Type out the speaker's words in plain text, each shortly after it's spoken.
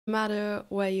No matter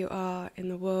where you are in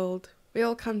the world, we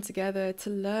all come together to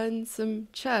learn some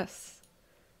chess,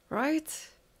 right?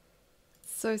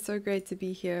 So great to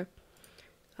be here.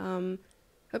 Um,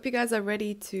 Hope you guys are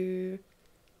ready to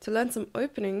learn some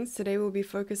openings. Today we'll be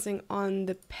focusing on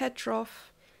the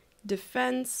Petrov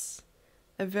defense,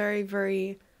 a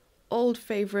very old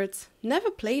favorite. Never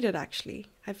played it actually.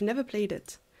 I've never played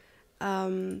it,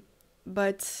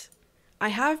 but I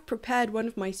have prepared one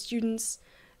of my students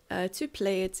to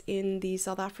play it in the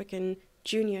South African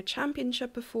Junior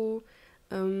Championship before.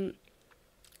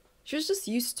 She was just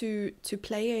used to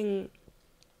playing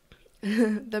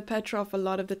the Petrov a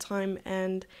lot of the time,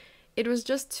 and it was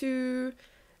just too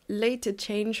late to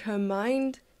change her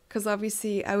mind, because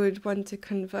obviously I would want to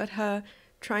convert her,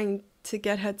 trying to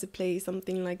get her to play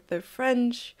something like the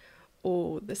French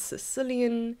or the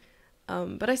Sicilian.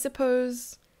 But I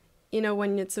suppose,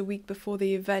 when it's a week before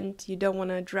the event, you don't want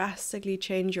to drastically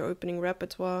change your opening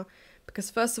repertoire,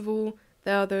 because first of all,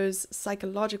 there are those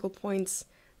psychological points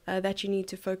that you need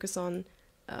to focus on,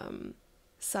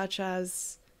 such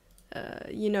as,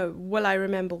 will I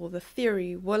remember all the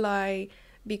theory? Will I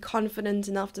be confident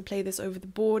enough to play this over the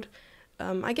board?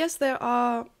 I guess there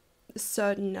are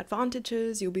certain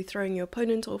advantages. You'll be throwing your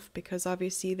opponent off because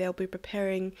obviously they'll be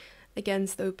preparing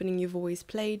against the opening you've always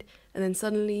played, and then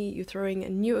suddenly you're throwing a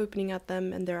new opening at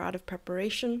them and they're out of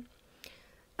preparation.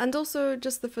 And also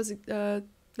just the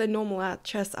normal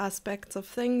chess aspects of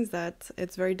things, that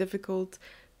it's very difficult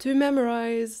to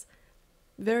memorize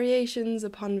variations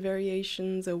upon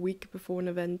variations a week before an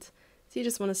event, so you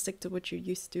just want to stick to what you're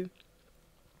used to.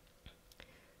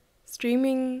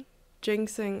 Streaming,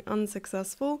 jinxing,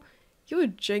 unsuccessful. You were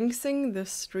jinxing the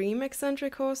stream,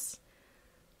 eccentric horse?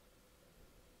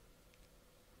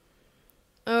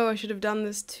 Oh, I should have done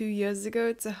this 2 years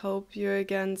ago to help you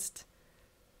against...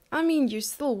 I mean, you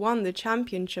still won the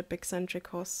championship, eccentric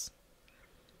horse.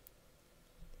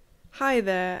 Hi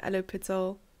there, hello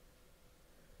Petrov.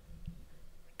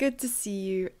 Good to see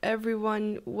you,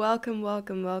 everyone. Welcome.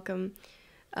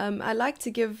 I like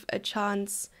to give a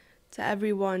chance to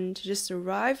everyone to just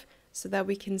arrive so that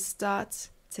we can start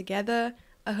together.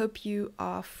 I hope you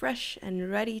are fresh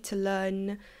and ready to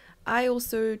learn. I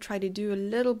also try to do a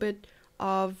little bit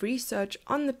of research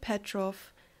on the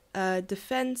Petrov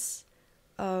defense,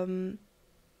 but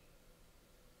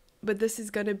this is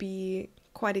going to be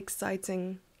quite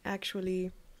exciting,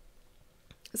 actually.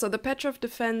 So the Petrov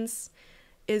defense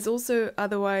is also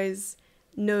otherwise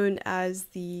known as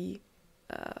the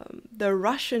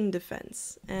Russian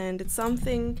defense, and it's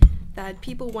something that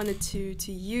people wanted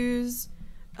to use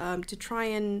to try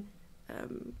and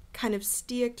kind of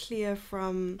steer clear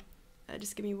from.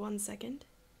 Just give me 1 second.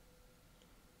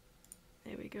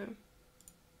 There we go.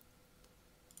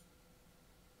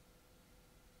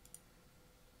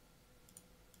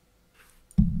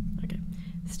 Okay,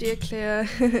 steer clear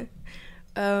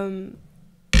from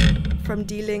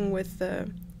dealing with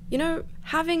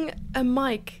having a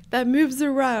mic that moves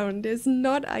around is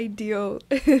not ideal.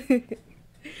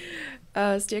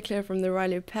 Steer clear from the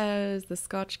Riley pairs, the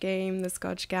Scotch game, the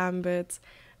Scotch gambit.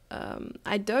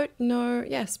 I don't know.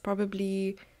 Yes,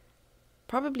 probably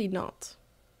not.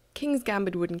 King's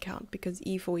Gambit wouldn't count because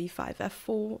e4, e5,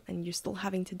 f4, and you're still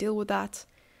having to deal with that.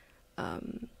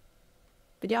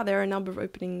 But yeah, there are a number of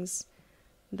openings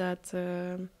that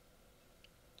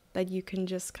you can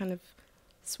just kind of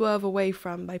swerve away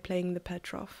from by playing the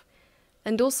Petrov.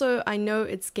 And also, I know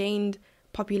it's gained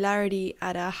popularity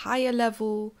at a higher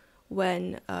level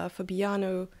when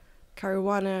Fabiano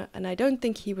Caruana, and I don't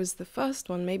think he was the first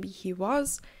one, maybe he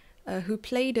was, who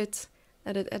played it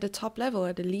at a top level,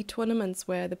 at elite tournaments,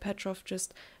 where the Petrov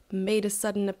just made a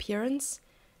sudden appearance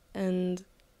and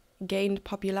gained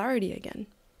popularity again.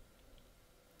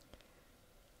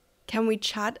 Can we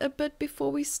chat a bit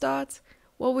before we start?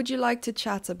 What would you like to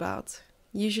chat about?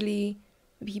 Usually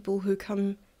people who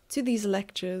come to these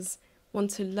lectures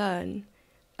want to learn,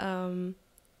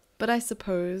 but I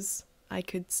suppose I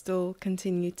could still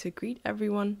continue to greet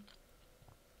everyone.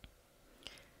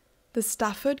 The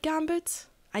Stafford Gambit?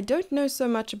 I don't know so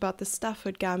much about the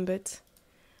Stafford Gambit,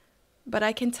 but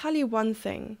I can tell you one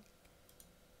thing.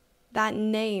 That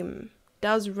name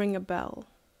does ring a bell.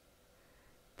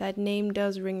 But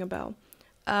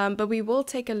we will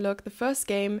take a look. The first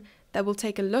game that we'll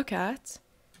take a look at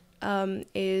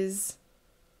is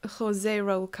Jose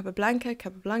Raul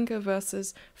Capablanca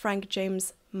versus Frank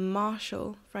James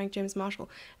Marshall.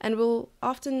 And we'll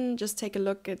often just take a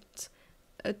look at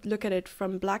it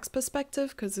from Black's perspective,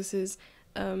 because this is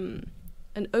an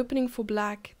opening for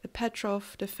Black, the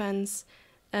Petrov defense.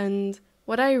 And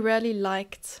what I really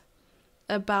liked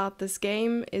about this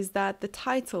game is that the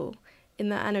title in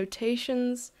the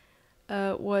annotations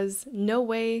was No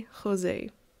Way Jose,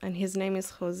 and his name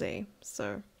is Jose,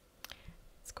 so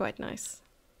it's quite nice.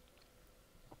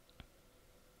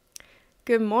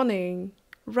 Good morning,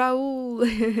 Raul.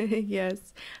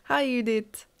 Yes. Hi,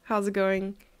 Judith. How's it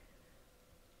going?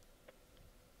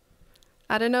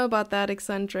 I don't know about that,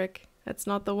 eccentric. That's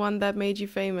not the one that made you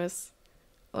famous.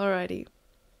 Alrighty.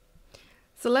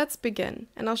 So let's begin,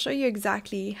 and I'll show you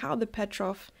exactly how the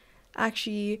Petrov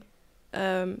actually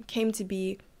came to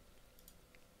be.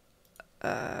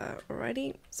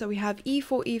 Alrighty. So we have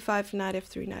e4, e5, knight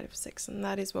f3, knight f6, and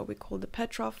that is what we call the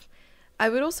Petrov. I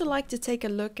would also like to take a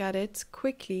look at it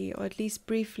quickly, or at least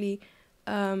briefly,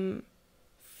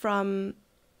 from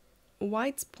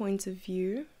White's point of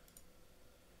view.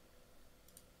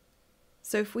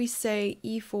 So if we say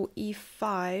e4,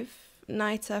 e5,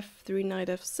 knight f3, knight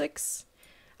f6,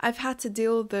 I've had to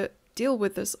deal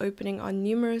with this opening on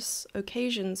numerous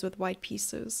occasions with white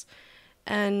pieces.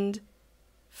 And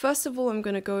first of all, I'm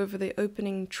going to go over the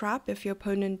opening trap if your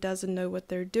opponent doesn't know what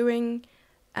they're doing,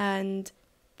 and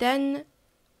then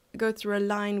go through a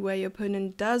line where your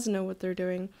opponent does know what they're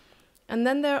doing. And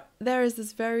then there is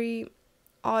this very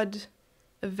odd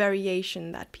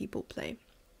variation that people play.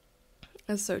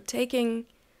 And so taking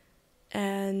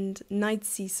and knight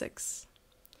c6.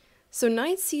 So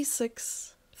knight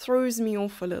c6 throws me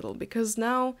off a little, because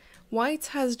now white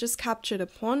has just captured a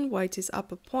pawn, white is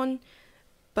up a pawn,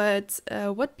 but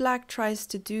what black tries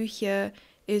to do here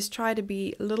is try to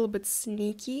be a little bit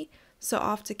sneaky. So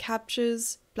after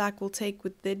captures, black will take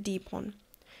with the d-pawn,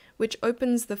 which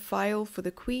opens the file for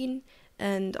the queen,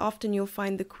 and often you'll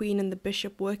find the queen and the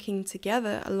bishop working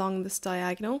together along this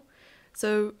diagonal.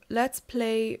 So let's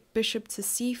play bishop to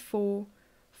c4,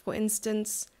 for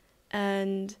instance,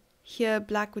 and here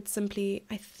black would simply,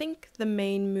 I think the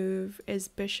main move is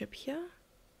bishop here.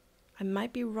 I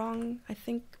might be wrong. I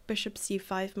think bishop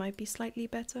c5 might be slightly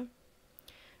better.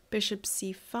 Bishop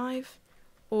c5,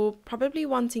 or probably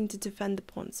wanting to defend the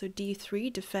pawn. So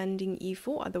d3, defending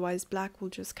e4, otherwise black will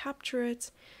just capture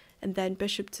it. And then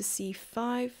bishop to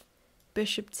c5,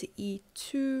 bishop to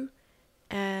e2,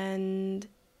 and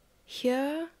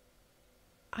here,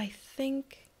 I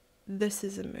think this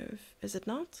is a move, is it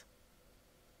not?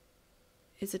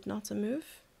 Is it not a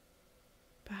move?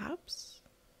 Perhaps?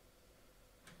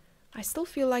 I still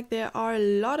feel like there are a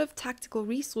lot of tactical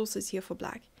resources here for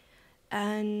black.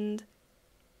 And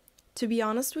to be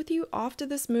honest with you, after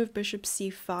this move, bishop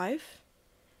c5,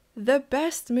 the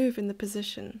best move in the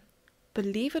position,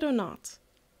 believe it or not,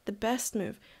 the best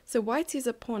move. So white is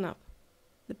a pawn up.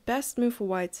 The best move for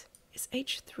white is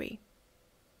h3.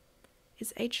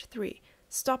 Is h3,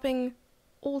 stopping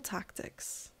all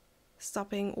tactics,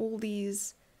 stopping all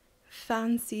these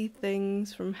fancy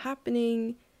things from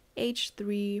happening.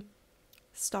 h3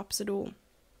 stops it all.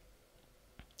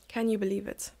 Can you believe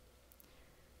it?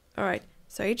 Alright,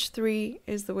 so h3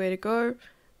 is the way to go.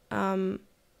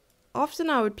 Often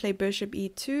I would play bishop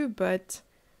e2, but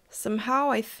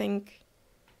somehow I think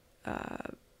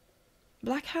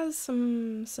black has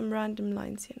some random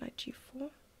lines here. Knight g4.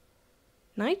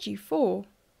 Knight g4?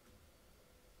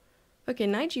 Okay,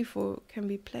 knight g4 can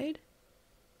be played.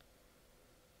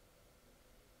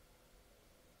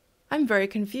 I'm very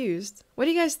confused. What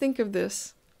do you guys think of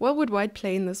this? What would white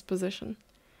play in this position?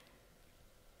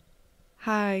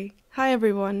 Hi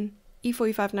everyone.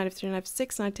 e4, e5, knight f3, knight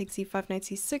f6, knight takes e5, knight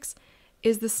c6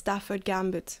 is the Stafford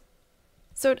Gambit.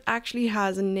 So it actually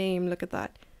has a name, look at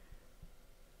that.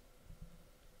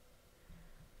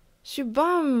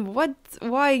 Shubham, what?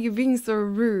 Why are you being so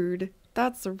rude?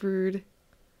 That's so rude.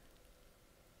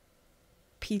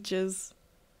 Peaches.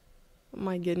 Oh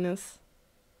my goodness.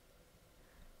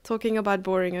 Talking about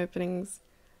boring openings.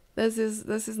 This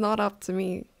is not up to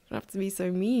me. You don't have to be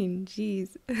so mean.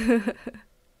 Jeez.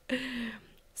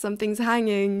 Something's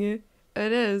hanging.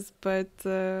 It is, but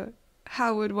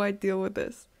how would white deal with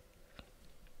this?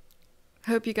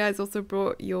 Hope you guys also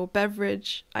brought your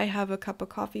beverage. I have a cup of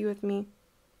coffee with me.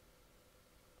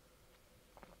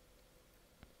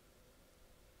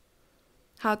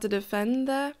 How to defend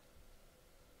there?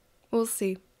 We'll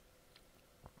see.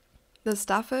 The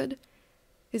Stafford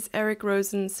is Eric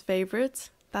Rosen's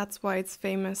favorite. That's why it's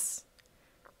famous.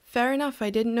 Fair enough, I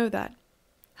didn't know that.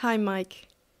 Hi Mike.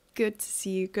 Good to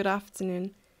see you. Good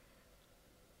afternoon.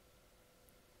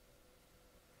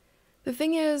 The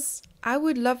thing is, I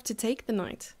would love to take the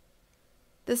knight.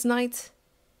 This knight,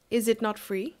 is it not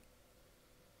free?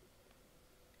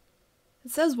 It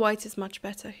says white is much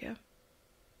better here.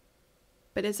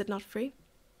 But is it not free?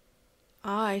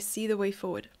 Ah, I see the way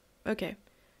forward. Okay,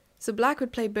 so black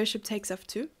would play bishop takes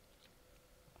f2.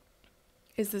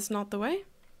 Is this not the way?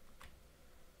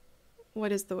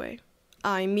 What is the way?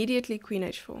 Ah, immediately queen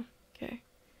h4. Okay.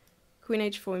 Queen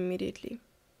h4 immediately.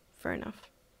 Fair enough.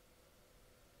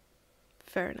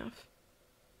 Fair enough.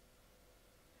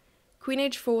 Queen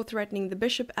h4 threatening the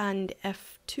bishop and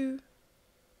f2.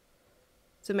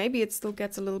 So maybe it still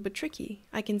gets a little bit tricky.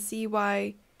 I can see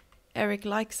why Eric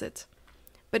likes it.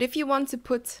 But if you want to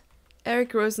put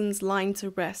Eric Rosen's line to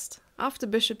rest, after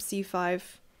bishop c5,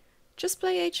 just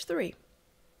play h3.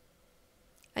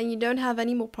 And you don't have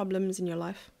any more problems in your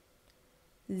life.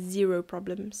 Zero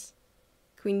problems.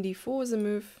 Queen d4 is a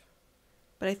move.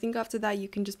 But I think after that you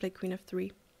can just play queen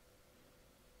f3.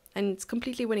 And it's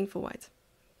completely winning for white.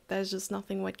 There's just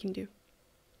nothing white can do.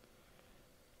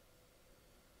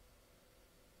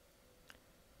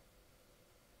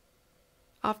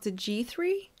 After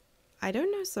g3? I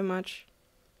don't know so much.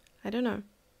 I don't know.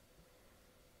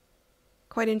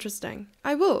 Quite interesting.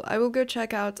 I will go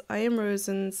check out I.M.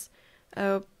 Rosen's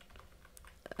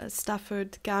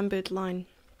Stafford Gambit line.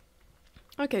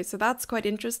 Okay, so that's quite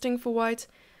interesting for white.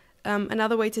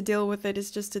 Another way to deal with it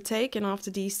is just to take, and after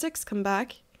d6 come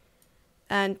back,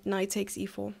 and knight takes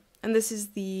e4. And this is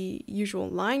the usual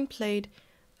line played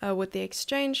with the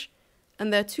exchange.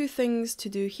 And there are two things to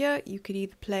do here. You could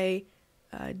either play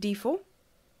d4,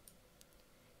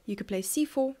 you could play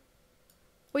c4,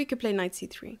 or you could play knight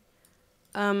c3.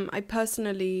 I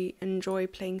personally enjoy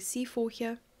playing c4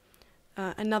 here.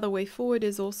 Another way forward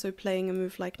is also playing a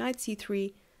move like knight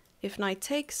c3. If knight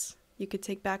takes, you could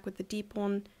take back with the d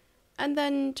pawn, and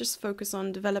then just focus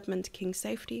on development, king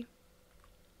safety.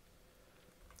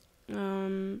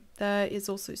 There is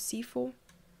also c4,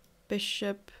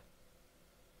 bishop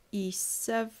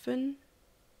e7,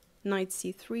 knight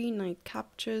c3, knight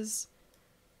captures,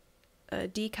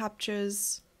 d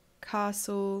captures,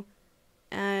 castle,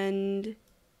 and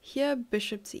here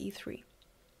bishop to e3.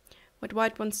 What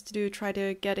white wants to do, try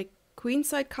to get a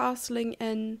queenside castling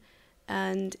in,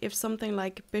 and if something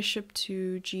like bishop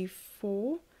to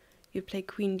g4, you play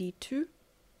queen d2,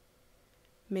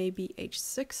 maybe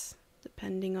h6,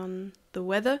 depending on the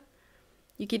weather.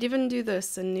 You could even do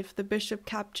this, and if the bishop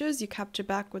captures, you capture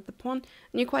back with the pawn,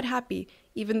 and you're quite happy.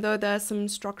 Even though there are some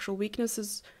structural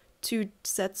weaknesses, two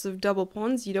sets of double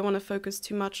pawns, you don't want to focus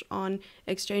too much on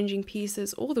exchanging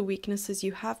pieces or the weaknesses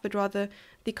you have, but rather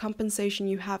the compensation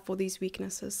you have for these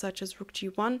weaknesses, such as rook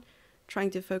g1,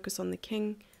 trying to focus on the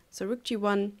king. So rook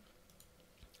g1,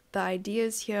 the idea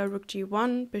is here, rook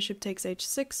g1, bishop takes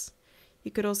h6. You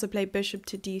could also play bishop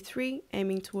to d3,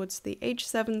 aiming towards the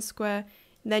h7 square.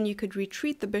 Then you could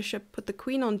retreat the bishop, put the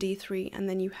queen on d3, and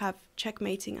then you have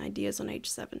checkmating ideas on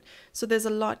h7. So there's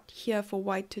a lot here for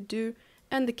white to do,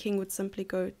 and the king would simply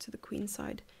go to the queen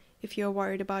side if you're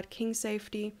worried about king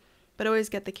safety. But always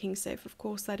get the king safe, of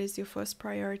course, that is your first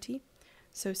priority.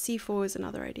 So c4 is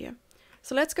another idea.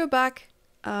 So let's go back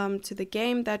to the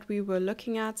game that we were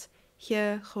looking at.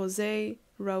 Here, Jose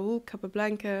Raul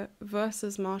Capablanca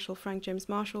versus Marshall, Frank James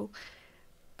Marshall.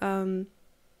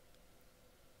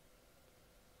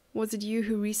 Was it you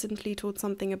who recently taught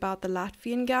something about the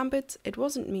Latvian gambit? It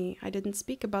wasn't me. I didn't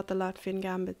speak about the Latvian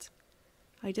gambit.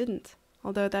 I didn't.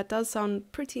 Although that does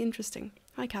sound pretty interesting.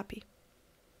 Hi, Cappy.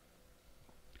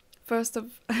 First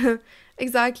of...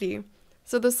 exactly.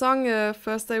 So the song,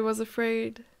 First I Was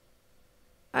Afraid.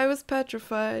 I was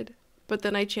petrified. But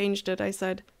then I changed it. I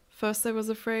said, First I was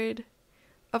afraid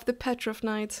of the Petrov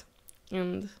night.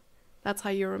 And that's how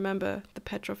you remember the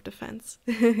Petrov defense.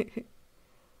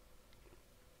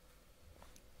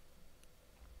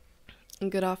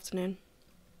 Good afternoon.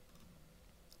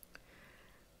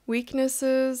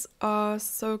 Weaknesses are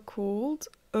so called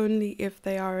only if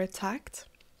they are attacked.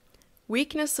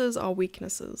 Weaknesses are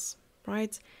weaknesses,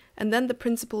 right? And then the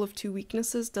principle of two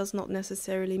weaknesses does not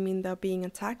necessarily mean they're being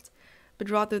attacked, but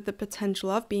rather the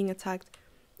potential of being attacked.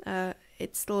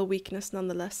 It's still a weakness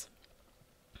nonetheless.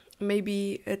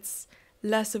 Maybe it's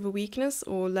less of a weakness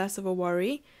or less of a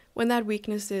worry when that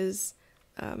weakness is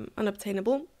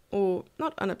unobtainable, or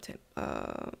not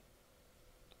unobtainable,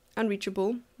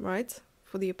 unreachable, right,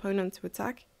 for the opponent to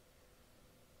attack.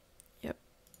 Yep.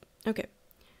 Okay,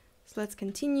 so let's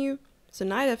continue. So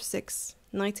knight f6,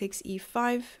 knight takes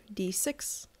e5,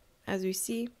 d6. As we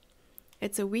see,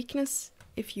 it's a weakness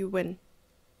if you win.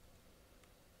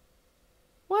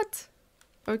 What?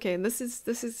 Okay, this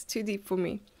is too deep for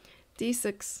me.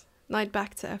 d6, knight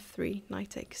back to f3, knight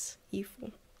takes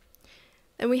e4.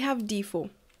 Then we have d4.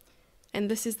 And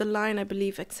this is the line I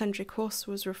believe Eccentric Horse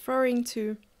was referring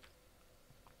to.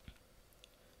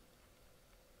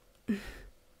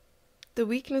 The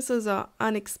weaknesses are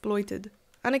unexploited.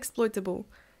 Unexploitable.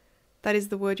 That is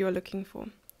the word you're looking for.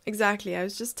 Exactly, I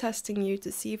was just testing you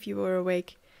to see if you were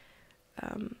awake.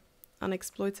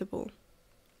 Unexploitable.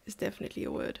 is definitely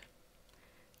a word.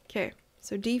 Okay,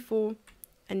 so d4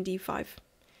 and d5.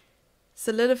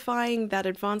 Solidifying that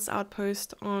advanced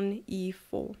outpost on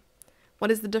e4.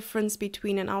 What is the difference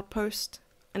between an outpost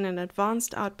and an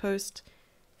advanced outpost?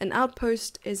 An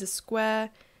outpost is a square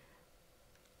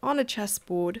on a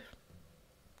chessboard.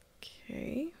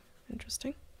 Okay,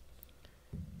 interesting.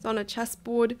 It's on a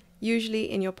chessboard, usually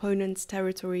in your opponent's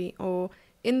territory or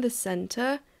in the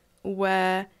center,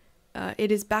 where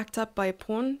it is backed up by a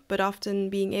pawn, but often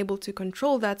being able to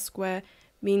control that square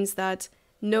means that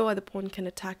no other pawn can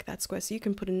attack that square. So you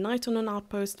can put a knight on an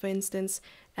outpost, for instance,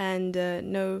 and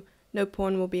no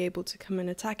pawn will be able to come and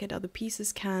attack it. Other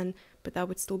pieces can, but that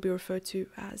would still be referred to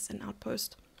as an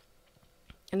outpost.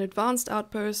 An advanced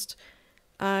outpost,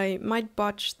 I might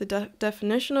botch the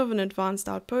definition of an advanced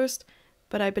outpost,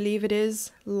 but I believe it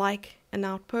is like an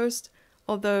outpost,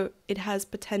 although it has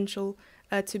potential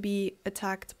to be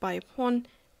attacked by a pawn,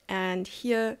 and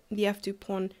here the f2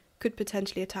 pawn could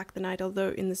potentially attack the knight, although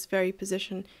in this very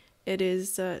position it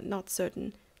is not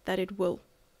certain that it will.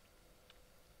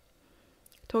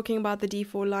 Talking about the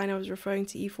d4 line, I was referring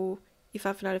to e4,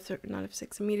 e5, knight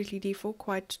f6, immediately d4,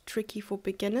 quite tricky for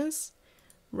beginners.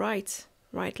 Right,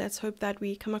 let's hope that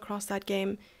we come across that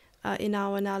game in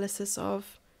our analysis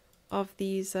of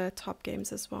these top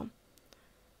games as well.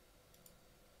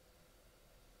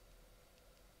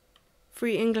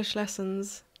 Free English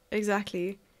lessons,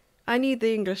 exactly. I need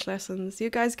the English lessons. You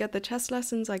guys get the chess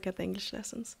lessons, I get the English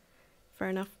lessons. Fair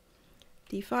enough.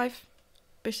 d5,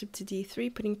 bishop to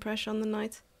d3, putting pressure on the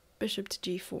knight, bishop to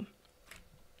g4.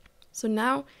 So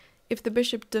now, if the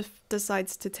bishop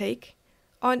decides to take,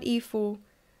 on e4,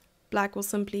 black will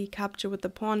simply capture with the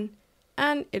pawn,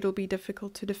 and it'll be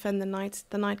difficult to defend the knight.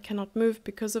 The knight cannot move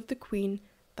because of the queen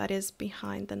that is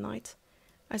behind the knight.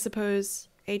 I suppose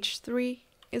h3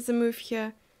 is the move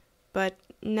here, but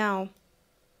now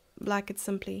black could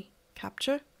simply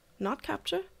capture, not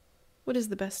capture. What is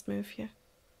the best move here?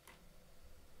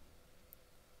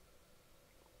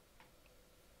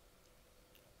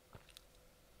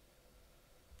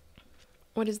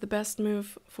 What is the best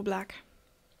move for black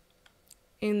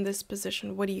in this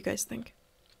position? What do you guys think?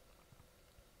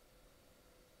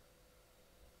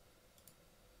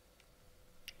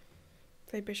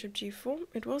 Play bishop g4.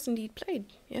 It was indeed played,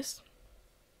 yes.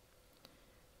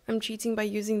 I'm cheating by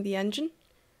using the engine.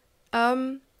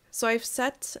 So I've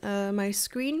set my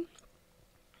screen.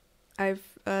 I've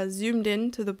zoomed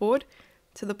in to the board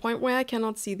to the point where I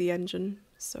cannot see the engine.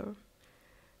 So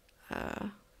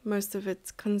most of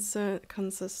it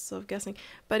consists of guessing.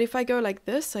 But if I go like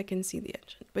this, I can see the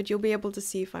engine. But you'll be able to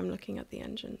see if I'm looking at the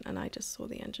engine. And I just saw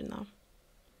the engine now.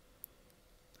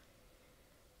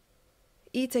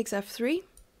 E takes f3.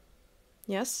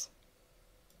 Yes.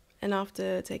 And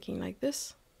after taking like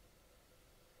this,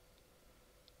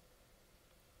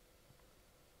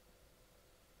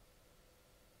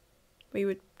 we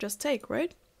would just take,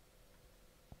 right?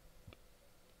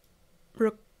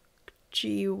 Rook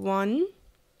g1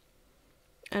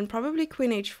 and probably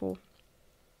queen h4.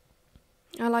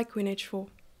 I like queen h4.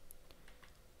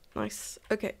 Nice.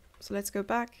 Okay, so let's go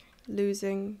back.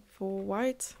 Losing for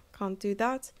white. Can't do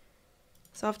that.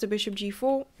 So after bishop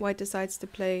g4, white decides to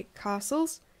play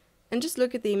castles. And just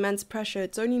look at the immense pressure.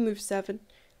 It's only move 7.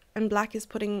 And black is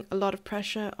putting a lot of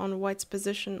pressure on white's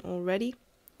position already.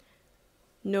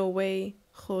 No way,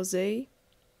 Jose.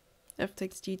 F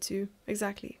takes g2.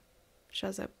 Exactly.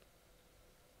 Shazab.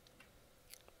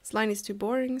 This line is too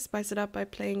boring. Spice it up by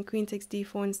playing queen takes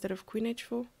d4 instead of queen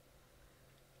h4.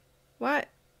 What?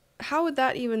 How would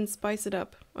that even spice it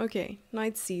up? Okay,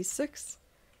 knight c6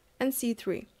 and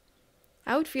c3.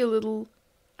 I would feel a little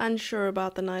unsure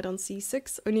about the knight on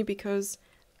c6, only because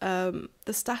the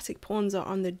static pawns are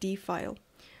on the d file.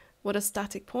 What are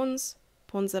static pawns?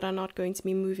 Pawns that are not going to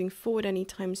be moving forward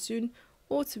anytime soon,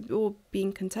 or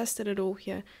being contested at all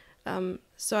here.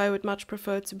 So I would much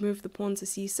prefer to move the pawn to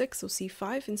c6 or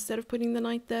c5 instead of putting the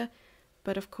knight there.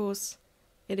 But of course,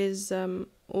 it is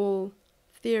all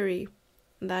theory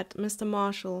that Mr.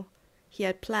 Marshall, he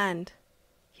had planned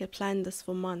this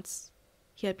for months.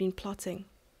 He had been plotting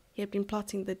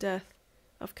the death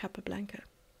of Capablanca.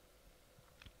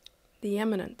 The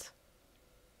eminent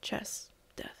chess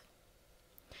death.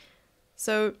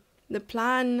 So the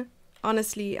plan,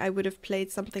 honestly, I would have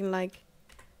played something like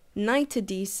knight to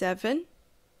d7,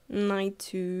 knight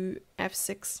to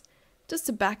f6, just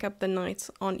to back up the knight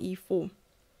on e4.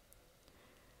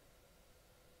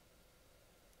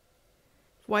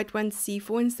 White went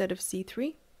c4 instead of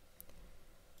c3.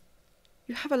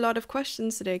 You have a lot of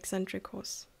questions today, eccentric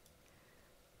horse.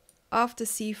 After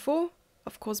c4,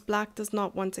 of course, black does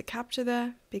not want to capture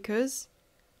there because,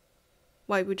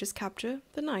 white would just capture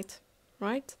the knight,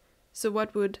 right? So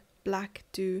what would black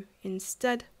do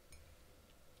instead?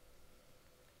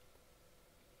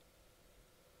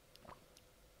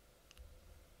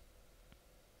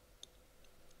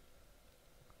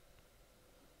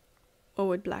 What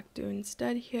would black do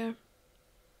instead here?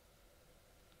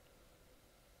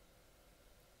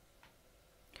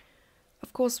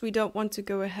 Of course, we don't want to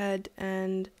go ahead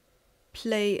and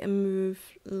play a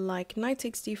move like knight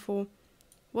takes d4.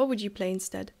 What would you play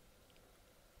instead?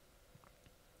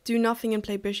 Do nothing and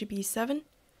play bishop e7,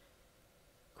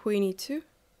 queen e2,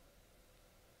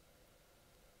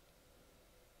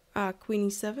 queen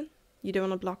e7. You don't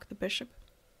want to block the bishop.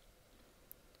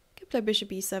 Could play bishop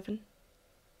e7,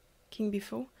 king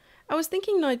b4. I was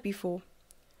thinking knight b4,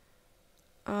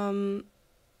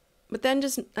 but then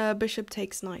just bishop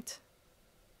takes knight.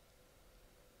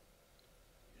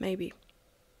 Maybe.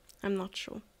 I'm not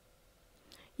sure.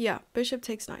 Yeah, bishop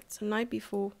takes knight. So knight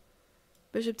b4,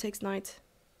 bishop takes knight,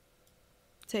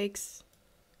 takes,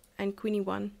 and queen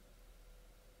e1.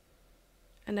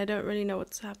 And I don't really know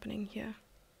what's happening here.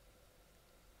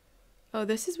 Oh,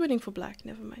 this is winning for black.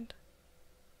 Never mind.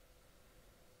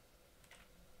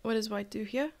 What does white do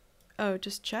here? Oh,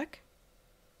 just check?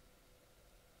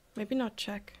 Maybe not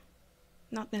check.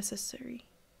 Not necessary.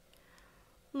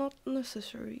 Not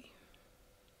necessary.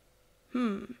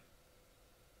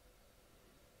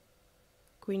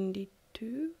 Queen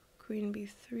d2, queen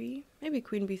b3, maybe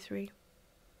queen b3.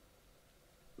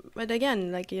 But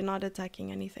again, like, you're not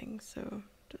attacking anything, so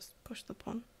just push the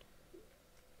pawn.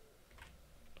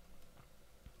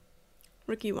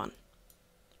 Rook e1.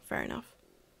 Fair enough.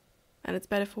 And it's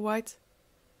better for white.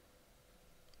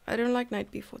 I don't like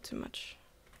knight b4 too much.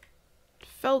 It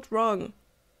felt wrong.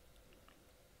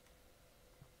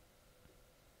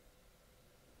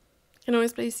 Can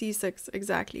always play c6,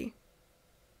 exactly.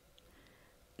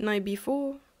 Knight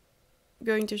b4,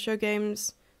 going to show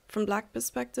games from black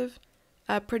perspective,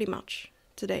 pretty much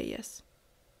today, yes.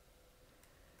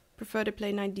 Prefer to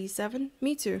play knight d7.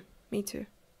 Me too, me too.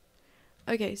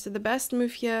 Okay, so the best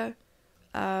move here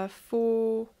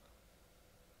for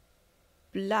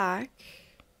black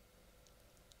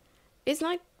is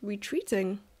knight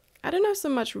retreating. I don't know so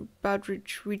much about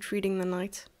retreating the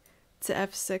knight to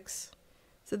f6.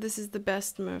 So this is the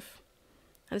best move.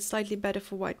 And it's slightly better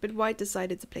for white, but white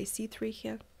decided to play c3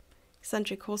 here.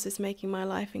 Eccentric horse is making my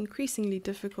life increasingly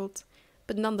difficult,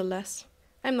 but nonetheless,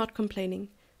 I'm not complaining.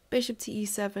 Bishop to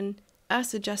e7, as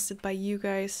suggested by you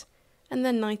guys, and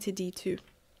then knight to d2.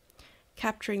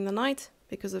 Capturing the knight,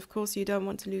 because of course you don't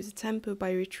want to lose a tempo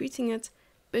by retreating it,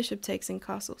 bishop takes in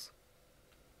castles.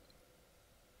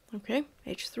 Okay,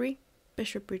 h3,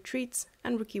 bishop retreats,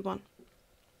 and rook e1.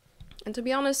 And to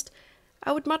be honest,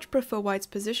 I would much prefer white's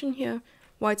position here.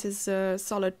 White is a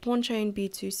solid pawn chain,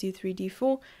 b2, c3,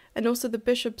 d4, and also the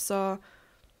bishops are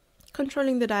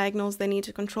controlling the diagonals they need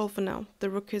to control for now. The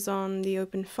rook is on the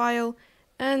open file,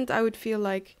 and I would feel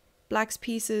like black's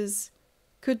pieces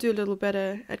could do a little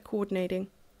better at coordinating.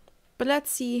 But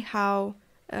let's see how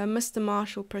Mr.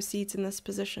 Marshall proceeds in this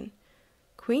position.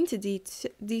 Queen to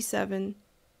d7.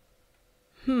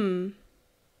 Queen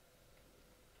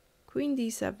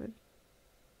d7.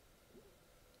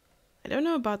 I don't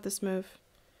know about this move.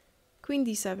 Queen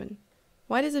d7.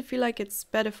 Why does it feel like it's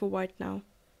better for white now?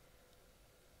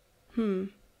 Can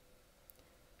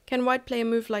white play a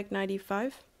move like knight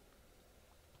e5?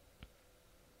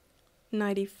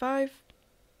 Knight e5.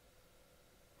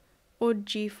 Or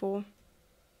g4.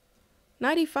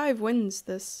 Knight e5 wins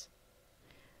this.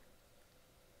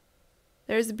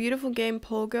 There is a beautiful game,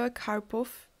 Polga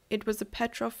Karpov. It was a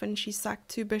Petrov and she sacked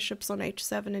 2 bishops on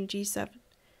h7 and g7.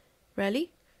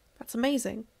 Really? That's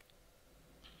amazing.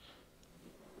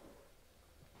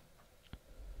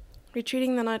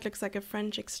 Retreating the knight looks like a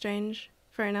French exchange.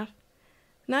 Fair enough.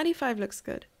 Knight e5 looks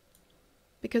good.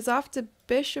 Because after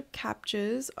bishop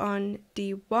captures on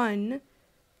d1,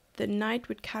 the knight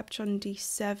would capture on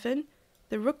d7.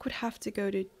 The rook would have to go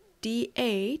to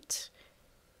d8.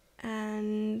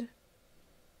 And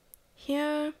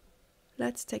here,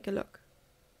 let's take a look.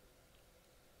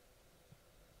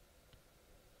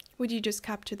 Would you just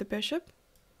capture the bishop?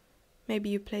 Maybe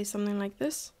you play something like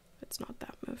this. It's not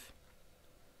that move.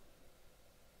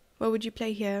 What would you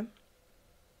play here?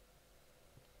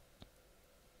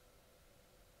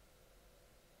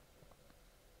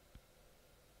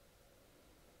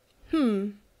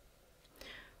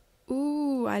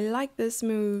 Ooh, I like this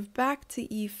move. Back to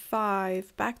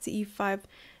e5, back to e5.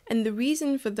 And the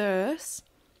reason for this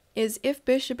is if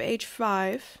bishop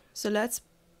h5, so let's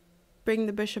bring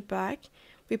the bishop back.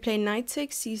 We play knight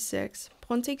takes c6,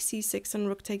 pawn takes c6, and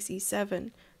rook takes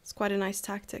e7. It's quite a nice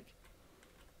tactic.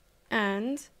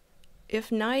 And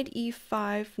if knight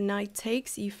e5, knight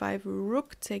takes e5,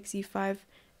 rook takes e5,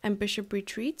 and bishop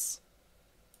retreats,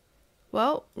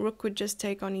 well, rook would just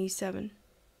take on e7.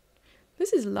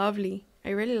 This is lovely. I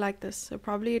really like this. So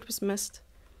probably it was missed.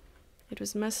 It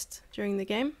was missed during the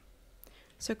game.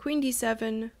 So queen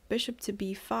d7, bishop to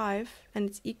b5, and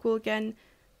it's equal again,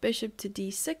 bishop to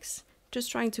d6,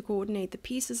 just trying to coordinate the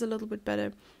pieces a little bit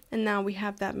better. And now we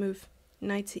have that move,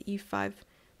 knight to e5,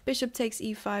 bishop takes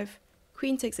e5,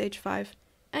 queen takes h5,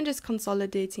 and just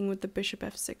consolidating with the bishop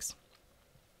f6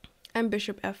 and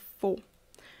bishop f4.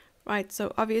 Right,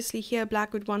 so obviously here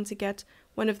black would want to get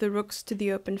one of the rooks to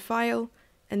the open file,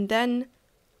 and then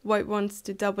white wants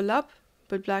to double up,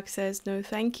 but black says no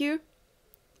thank you.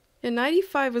 Yeah, knight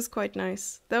e5 was quite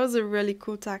nice. That was a really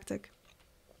cool tactic.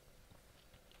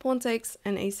 Pawn takes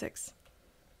and a6.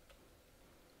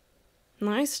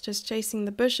 Nice, just chasing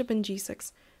the bishop and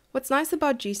g6. What's nice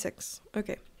about g6?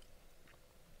 Okay.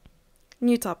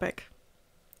 New topic.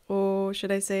 Or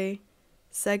should I say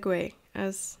segue,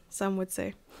 as some would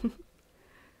say.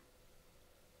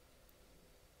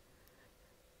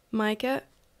 Micah,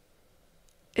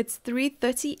 it's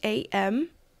 3:30 a.m.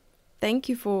 Thank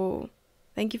you for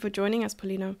joining us,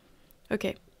 Paulina.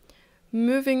 Okay.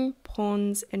 Moving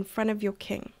pawns in front of your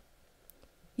king.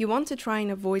 You want to try and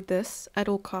avoid this at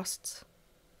all costs.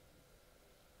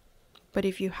 But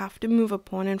if you have to move a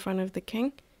pawn in front of the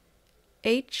king,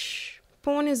 h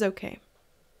pawn is okay.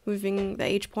 Moving the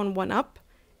h pawn one up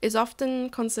is often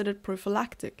considered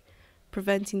prophylactic,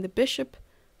 preventing the bishop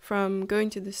from going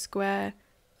to the square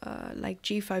like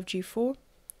g5, g4,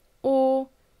 or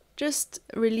just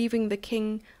relieving the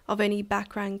king of any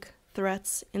back rank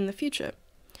threats in the future.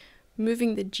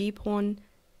 Moving the g pawn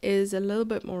is a little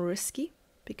bit more risky,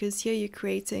 because here you're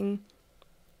creating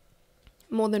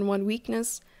more than one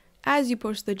weakness. As you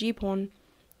push the g pawn,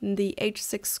 the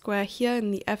h6 square here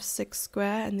and the f6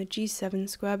 square and the g7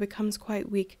 square becomes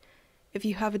quite weak. If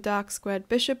you have a dark squared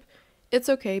bishop, it's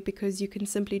okay, because you can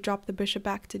simply drop the bishop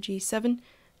back to g7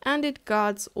 and it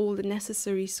guards all the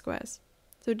necessary squares.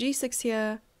 So g6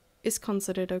 here is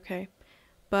considered okay.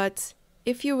 But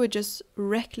if you were just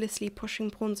recklessly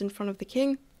pushing pawns in front of the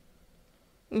king,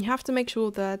 you have to make sure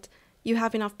that you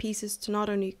have enough pieces to not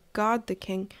only guard the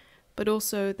king, but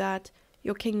also that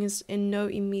your king is in no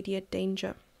immediate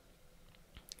danger.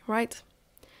 Right?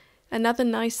 Another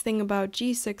nice thing about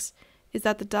g6 is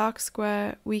that the dark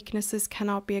square weaknesses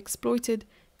cannot be exploited,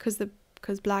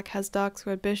 because black has dark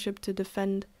squared bishop to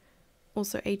defend.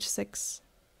 Also h6.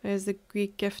 There's the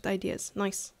Greek gift ideas.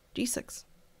 Nice. g6.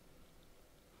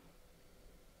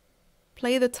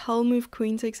 Play the tulle move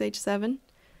queen takes h7.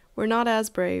 We're not as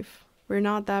brave. We're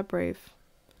not that brave.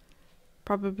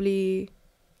 Probably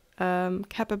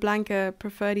Capablanca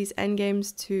prefer these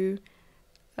endgames to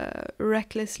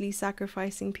recklessly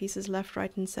sacrificing pieces left,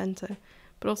 right, and center.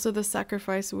 But also the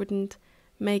sacrifice wouldn't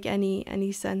make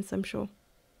any sense, I'm sure.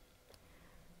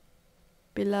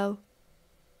 Bilal,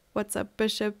 what's up?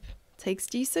 Bishop takes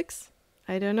g6?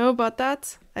 I don't know about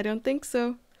that. I don't think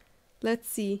so. Let's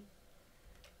see.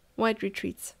 White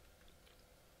retreats.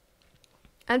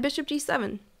 And bishop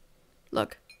g7.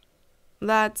 Look,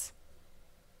 that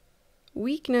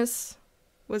weakness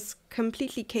was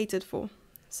completely catered for.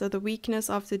 So the weakness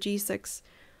after g6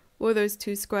 were those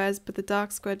two squares, but the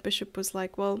dark squared bishop was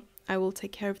like, well, I will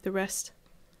take care of the rest.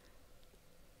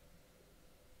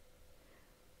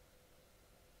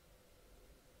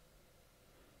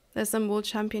 There's some world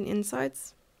champion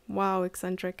insights. Wow,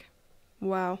 eccentric.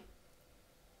 Wow.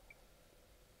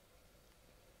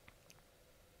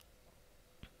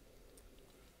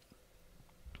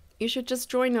 You should just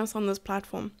join us on this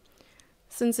platform,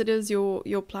 since it is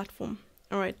your platform.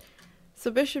 Alright,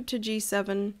 so bishop to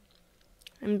g7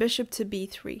 and bishop to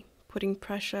b3, putting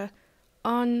pressure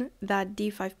on that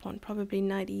d5 pawn. Probably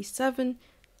knight e7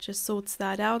 just sorts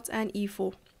that out, and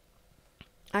e4.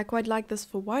 I quite like this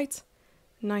for white.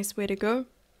 Nice way to go.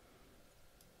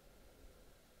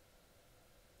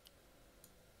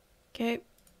 Okay,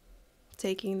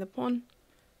 taking the pawn,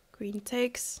 queen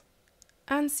takes,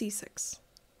 and c6.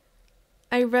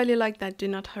 I really like that do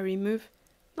not hurry move.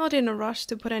 Not in a rush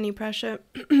to put any pressure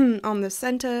on the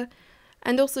center,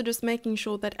 and also just making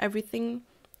sure that everything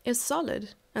is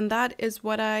solid. And that is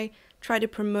what I try to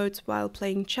promote while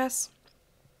playing chess.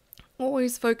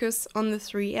 Always focus on the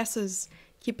 3 S's.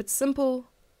 Keep it simple,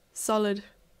 solid,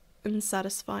 and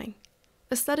satisfying.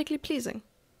 Aesthetically pleasing.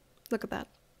 Look at that.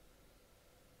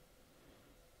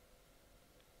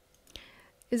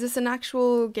 Is this an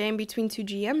actual game between 2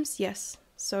 GMs? Yes.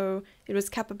 So it was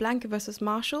Capablanca versus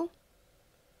Marshall.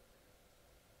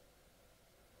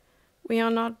 We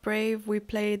are not brave, we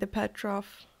play the Petrov.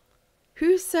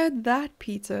 Who said that,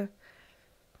 Peter?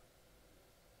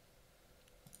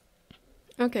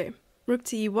 Okay, rook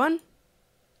to e1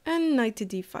 and knight to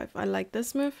d5. I like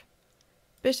this move.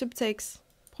 Bishop takes,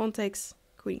 pawn takes,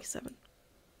 queen e7.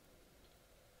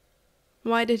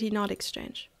 Why did he not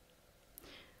exchange?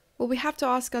 Well, we have to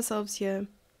ask ourselves here,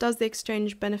 does the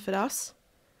exchange benefit us?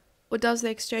 Or does the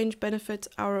exchange benefit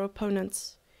our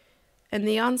opponents? And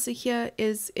the answer here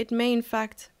is it may in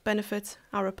fact benefit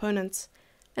our opponents.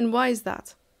 And why is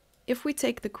that? If we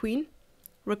take the queen,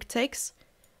 rook takes,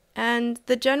 and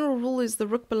the general rule is the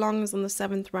rook belongs on the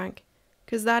 7th rank,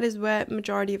 because that is where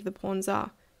majority of the pawns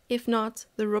are. If not,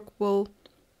 the rook will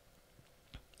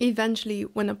eventually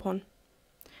win a pawn.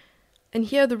 And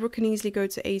here the rook can easily go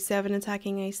to a7,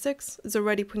 attacking a6. It's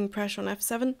already putting pressure on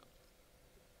f7.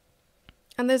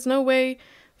 And there's no way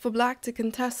for black to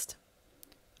contest,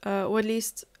 or at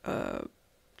least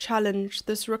challenge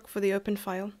this rook for the open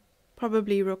file.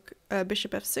 Probably rook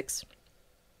bishop f6.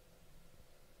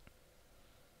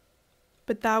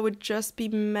 But that would just be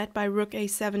met by rook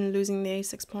a7 losing the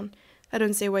a6 pawn. I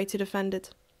don't see a way to defend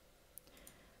it.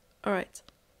 Alright,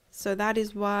 so that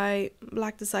is why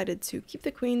black decided to keep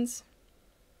the queens.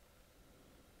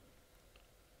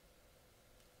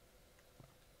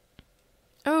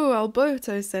 Oh,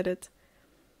 Alberto said it.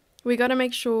 We gotta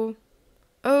make sure...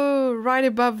 Oh, right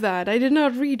above that. I did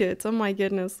not read it. Oh my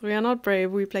goodness. We are not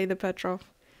brave. We play the Petrov.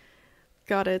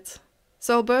 Got it.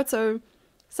 So Alberto,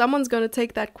 someone's gonna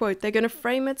take that quote. They're gonna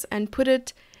frame it and put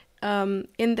it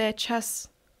in their chess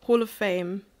Hall of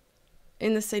Fame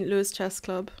in the St. Louis Chess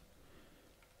Club.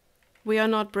 We are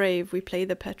not brave. We play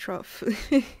the Petrov.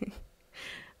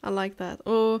 I like that.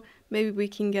 Or maybe we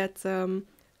can get...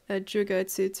 Jugo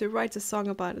to write a song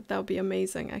about it. That would be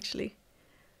amazing, actually.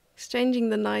 Exchanging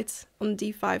the knight on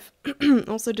d5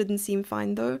 also didn't seem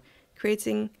fine, though.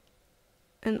 Creating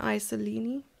an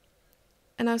isolani.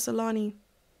 An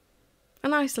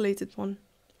isolated one.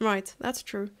 Right, that's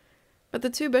true. But the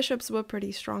two bishops were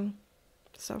pretty strong.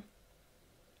 So,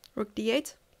 rook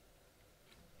d8.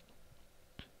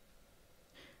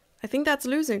 I think that's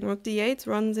losing. Rook d8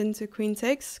 runs into queen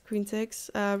takes,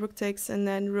 rook takes, and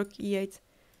then rook e8.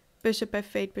 Bishop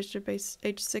f8, bishop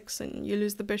h6, and you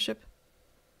lose the bishop.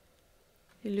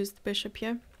 You lose the bishop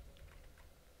here.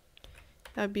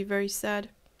 That would be very sad.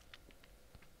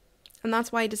 And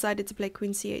that's why I decided to play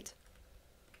queen c8.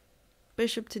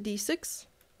 Bishop to d6.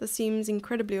 This seems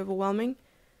incredibly overwhelming.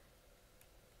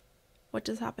 What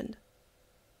just happened?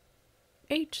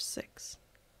 h6.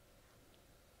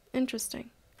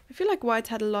 Interesting. I feel like white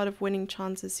had a lot of winning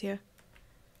chances here.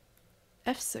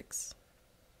 f6.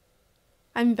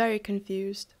 I'm very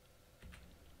confused.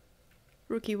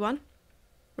 Rook e1,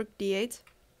 rook d8,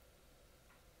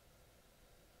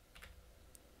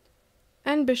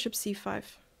 and bishop c5.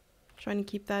 Trying to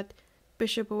keep that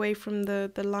bishop away from the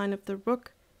line of the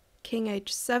rook. King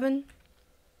h7,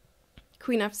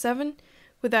 queen f7,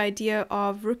 with the idea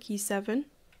of rook e7,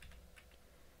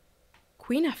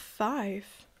 queen f5,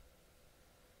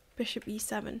 bishop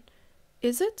e7.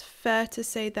 Is it fair to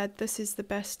say that this is the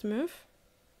best move?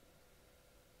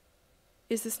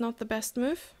 Is this not the best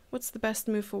move? What's the best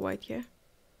move for white here?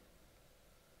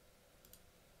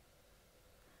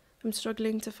 I'm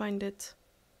struggling to find it.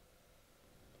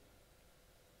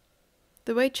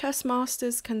 The way chess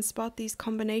masters can spot these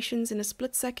combinations in a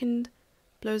split second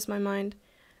blows my mind.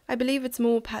 I believe it's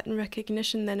more pattern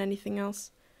recognition than anything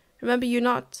else. Remember, you're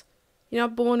not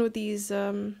born with these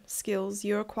skills.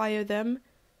 You acquire them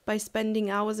by spending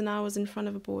hours and hours in front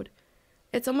of a board.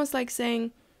 It's almost like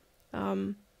saying,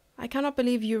 I cannot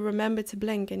believe you remember to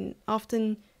blink, and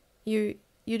often you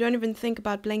don't even think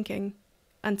about blinking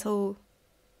until,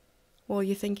 well,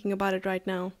 you're thinking about it right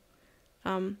now.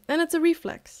 And it's a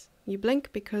reflex. You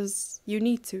blink because you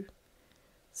need to.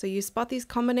 So you spot these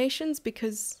combinations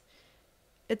because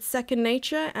it's second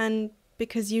nature and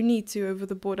because you need to over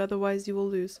the board, otherwise you will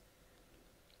lose.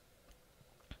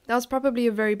 That was probably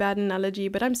a very bad analogy,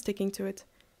 but I'm sticking to it.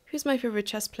 Who's my favorite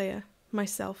chess player?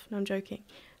 Myself. No, I'm joking.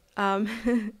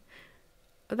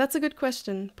 That's a good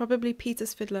question. Probably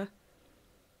Peter's Fiddler.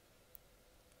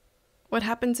 What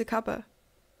happened to Kappa?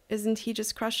 Isn't he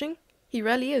just crushing? He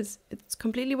really is. It's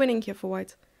completely winning here for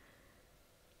white.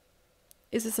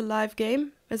 Is this a live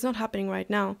game? It's not happening right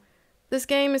now. This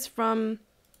game is from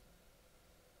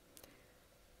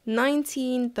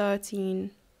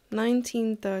 1913.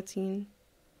 1913.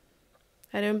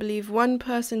 I don't believe one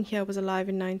person here was alive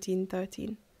in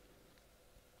 1913.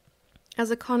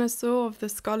 As a connoisseur of the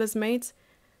scholar's mates,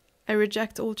 I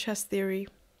reject all chess theory.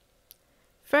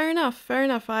 Fair enough, fair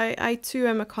enough. I too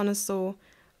am a connoisseur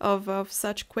of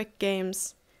such quick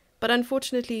games. But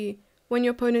unfortunately, when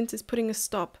your opponent is putting a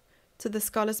stop to the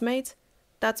scholar's mate,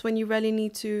 that's when you really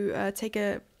need to take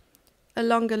a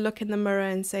longer look in the mirror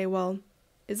and say, well,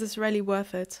 is this really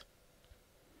worth it?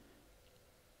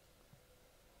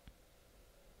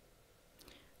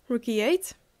 Rook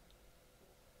e8.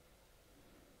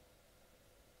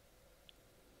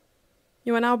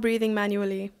 You are now breathing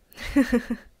manually.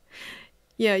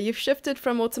 Yeah, you've shifted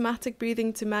from automatic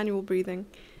breathing to manual breathing.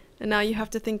 And now you have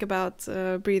to think about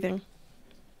breathing.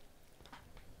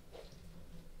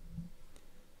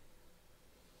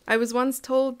 I was once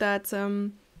told that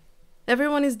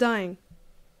everyone is dying.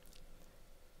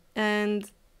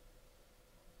 And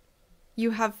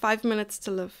you have 5 minutes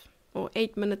to live, or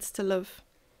 8 minutes to live.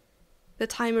 The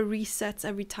timer resets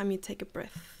every time you take a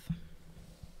breath.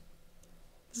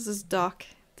 This is dark.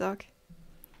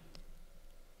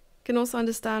 Can also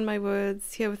understand my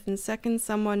words here within seconds.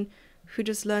 Someone who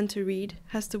just learned to read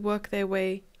has to work their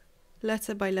way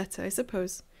letter by letter, I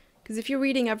suppose. Because if you're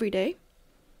reading every day,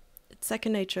 it's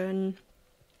second nature, and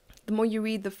the more you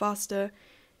read, the faster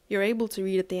you're able to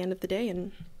read at the end of the day,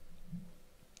 and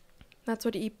that's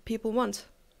what people want.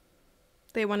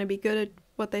 They want to be good at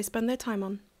what they spend their time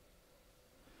on.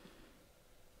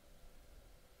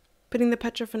 Putting the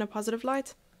Petrov in a positive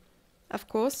light? Of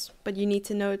course, but you need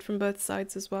to know it from both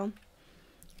sides as well.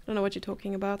 I don't know what you're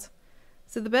talking about.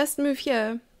 So the best move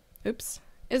here, is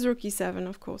rook e7,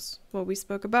 of course. Well, we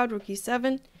spoke about rook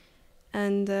e7,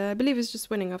 and I believe it's just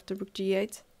winning after rook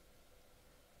g8.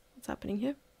 What's happening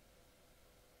here?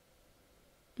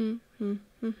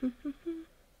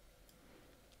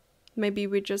 Maybe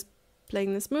we're just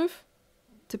playing this move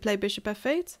to play bishop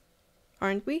f8,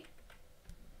 aren't we?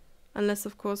 Unless,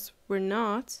 of course, we're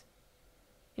not.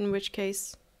 In which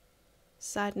case,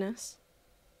 sadness.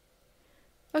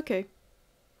 Okay.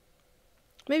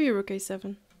 Maybe rook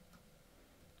a7.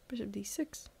 Bishop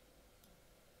d6.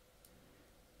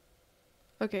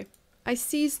 Okay. I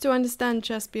cease to understand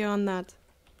chess beyond that.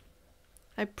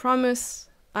 I promise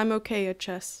I'm okay at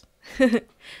chess.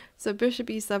 So bishop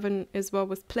e7 is what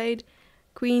was played.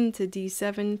 Queen to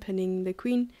d7, pinning the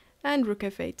queen. And rook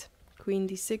f8. Queen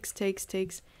d6,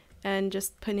 takes, and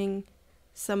just pinning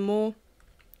some more.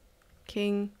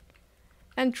 King.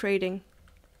 And trading.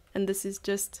 And this is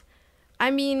just... I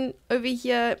mean, over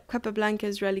here, Capablanca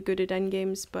is really good at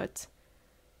endgames, but...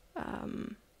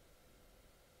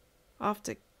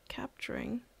 after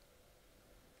capturing...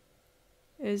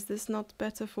 Is this not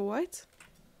better for white?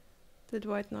 Did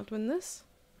white not win this?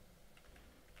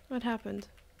 What happened?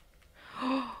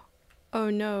 Oh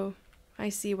no, I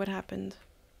see what happened.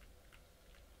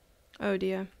 Oh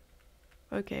dear.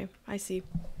 Okay, I see.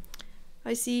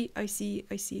 I see.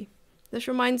 This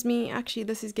reminds me, actually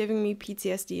this is giving me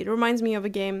PTSD. It reminds me of a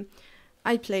game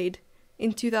I played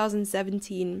in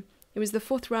 2017. It was the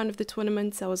 4th round of the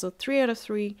tournament. I was a 3 out of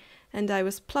 3 and I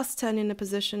was plus 10 in a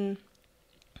position.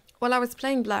 Well, I was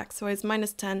playing black, so I was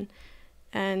minus 10,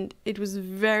 and it was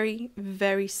very,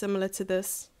 very similar to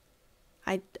this.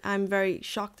 I'm very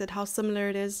shocked at how similar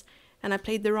it is, and I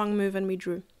played the wrong move and we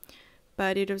drew.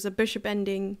 But it was a bishop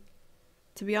ending.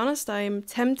 To be honest, I'm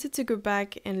tempted to go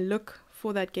back and look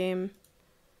for that game.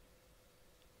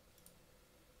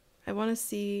 I want to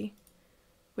see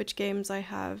which games I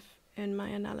have in my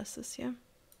analysis here.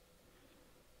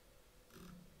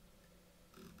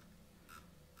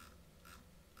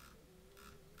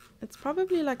 It's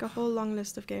probably like a whole long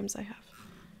list of games I have.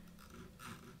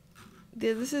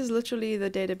 This is literally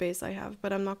the database I have,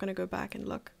 but I'm not going to go back and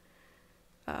look.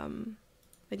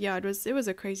 But yeah, it was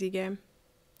a crazy game.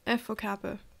 F for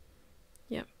Kappa.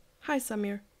 Yeah. Hi,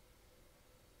 Samir.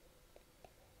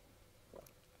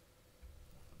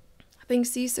 I think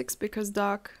c6 because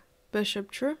dark,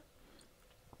 bishop, true.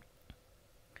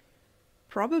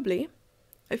 Probably.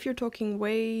 If you're talking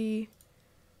way...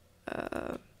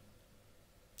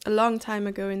 a long time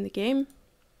ago in the game,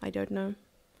 I don't know.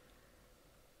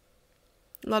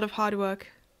 A lot of hard work.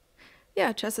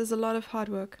 Yeah, chess is a lot of hard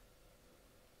work.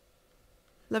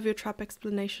 Love your trap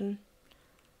explanation.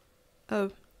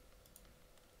 Oh.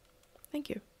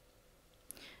 Thank you.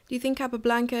 Do you think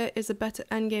Capablanca is a better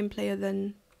endgame player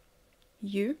than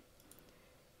you?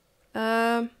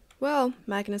 Well,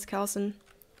 Magnus Carlsen.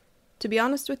 To be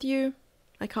honest with you,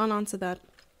 I can't answer that.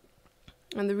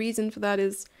 And the reason for that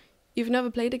is you've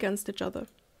never played against each other.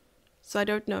 So I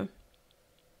don't know.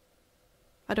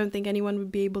 I don't think anyone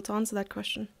would be able to answer that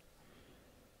question.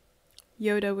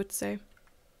 Yoda would say.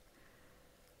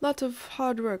 Lot of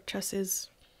hard work chess is.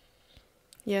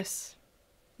 Yes,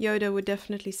 Yoda would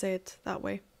definitely say it that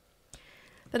way.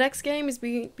 The next game is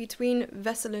between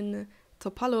Veselin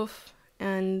Topalov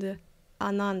and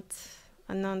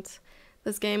Anant.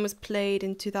 This game was played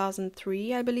in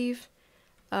 2003, I believe.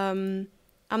 I'm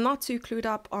not too clued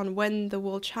up on when the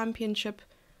World Championship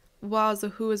was or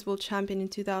who was World Champion in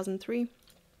 2003.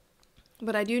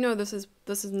 But I do know this is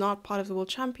not part of the World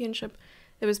Championship.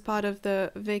 It was part of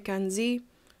the WKNZ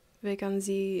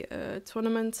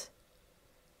tournament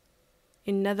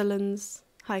in Netherlands.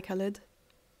 Hi, Khalid.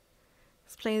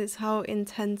 Explains how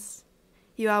intense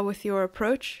you are with your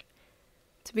approach.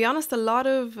 To be honest, a lot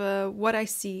of what I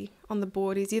see on the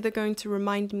board is either going to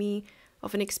remind me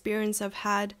of an experience I've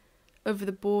had over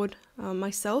the board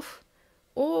myself,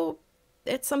 or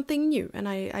it's something new, and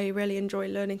I really enjoy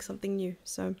learning something new.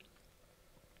 So,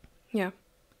 yeah.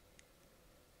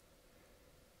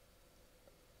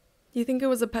 Do you think it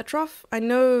was a Petrov? I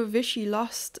know Vichy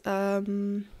lost a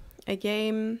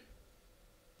game.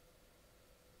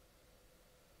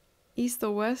 East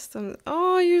or West?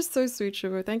 Oh, you're so sweet,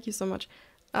 Sugar. Thank you so much.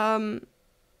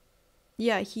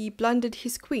 Yeah, he blundered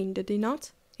his queen, did he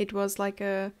not? It was like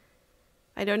a...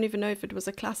 I don't even know if it was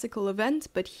a classical event,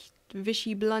 but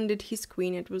Vichy blundered his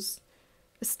queen. It was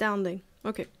astounding.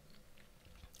 Okay,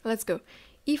 let's go.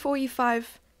 E4, E5,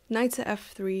 knight to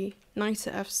F3, knight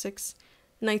to F6,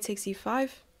 knight takes E5,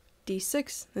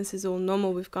 D6. This is all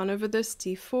normal. We've gone over this.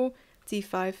 D4,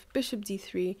 D5, bishop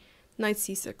D3, knight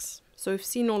C6. So we've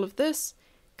seen all of this.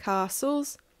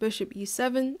 Castles, bishop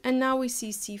E7, and now we see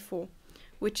C4,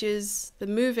 which is the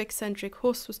move Eccentric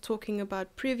Horse was talking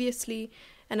about previously.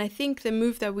 And I think the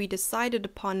move that we decided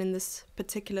upon in this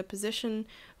particular position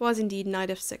was indeed knight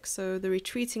F6, so the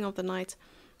retreating of the knight.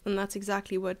 And that's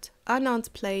exactly what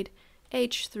Anand played,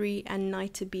 H3 and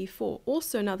knight to B4.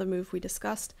 Also another move we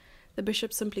discussed. The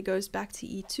bishop simply goes back to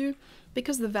E2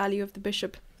 because the value of the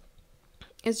bishop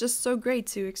is just so great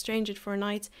to exchange it for a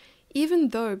knight, even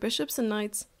though bishops and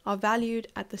knights are valued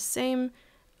at the same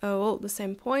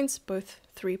points, both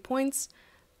 3 points.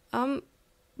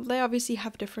 They obviously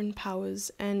have different powers,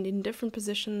 and in different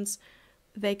positions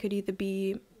they could either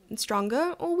be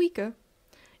stronger or weaker.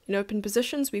 In open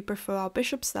positions we prefer our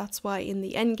bishops, that's why in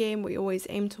the endgame we always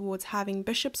aim towards having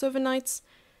bishops over knights,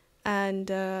 and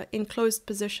in closed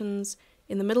positions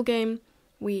in the middle game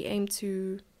we aim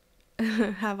to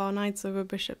have our knights over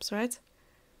bishops, right?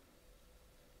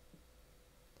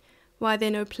 Why are there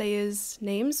no players'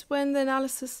 names when the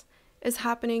analysis is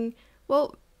happening?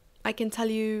 Well, I can tell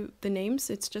you the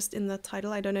names, it's just in the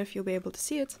title. I don't know if you'll be able to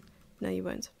see it. No, you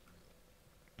won't.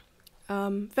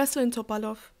 Veselin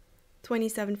Topalov,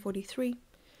 2743,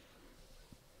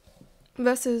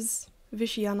 versus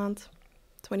Vichy Anand,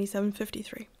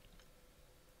 2753.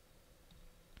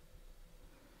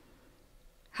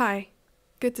 Hi,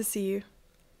 good to see you.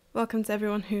 Welcome to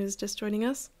everyone who is just joining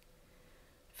us.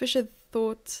 Fisher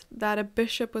thought that a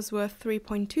bishop was worth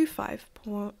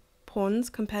 3.25 pawns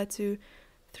compared to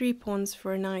 3 pawns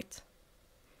for a knight.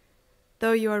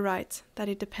 Though you are right that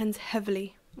it depends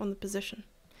heavily on the position.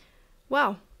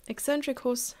 Wow, Eccentric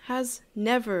Horse has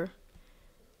never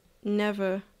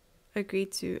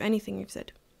agreed to anything you've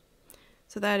said.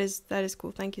 So that is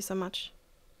cool. Thank you so much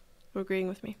for agreeing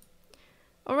with me.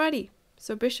 Alrighty,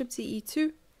 so bishop to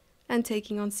E2 and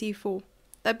taking on C4.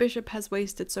 That bishop has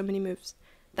wasted so many moves.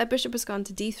 That bishop has gone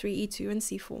to D3, E2 and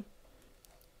C4.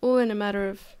 All in a matter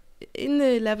of... In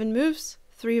the 11 moves,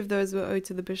 3 of those were owed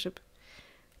to the bishop.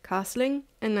 Castling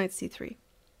and knight C3.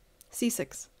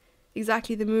 C6.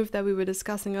 Exactly the move that we were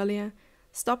discussing earlier.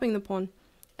 Stopping the pawn.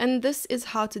 And this is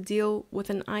how to deal with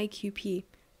an IQP.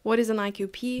 What is an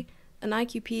IQP? An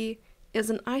IQP is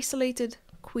an isolated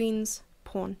queen's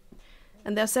pawn.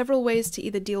 And there are several ways to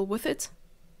either deal with it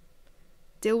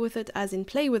as in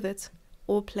play with it,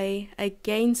 or play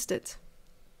against it.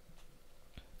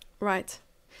 Right.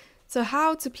 So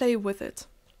how to play with it?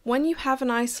 When you have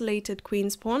an isolated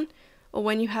queen's pawn, or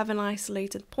when you have an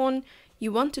isolated pawn,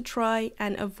 you want to try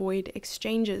and avoid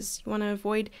exchanges. You want to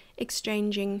avoid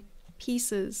exchanging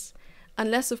pieces.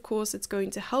 Unless, of course, it's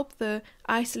going to help the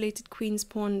isolated queen's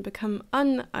pawn become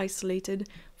unisolated.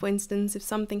 For instance, if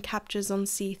something captures on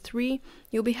c3,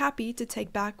 you'll be happy to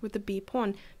take back with the b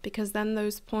pawn, because then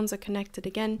those pawns are connected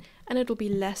again, and it'll be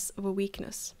less of a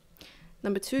weakness.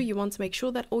 Number 2, you want to make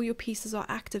sure that all your pieces are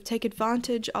active. Take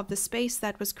advantage of the space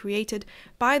that was created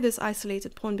by this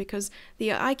isolated pawn, because the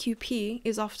IQP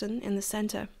is often in the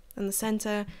center, and the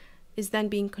center is then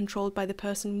being controlled by the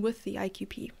person with the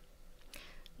IQP.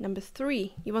 Number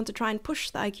 3, you want to try and push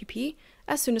the IQP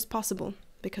as soon as possible,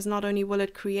 because not only will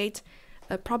it create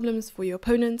problems for your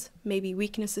opponent, maybe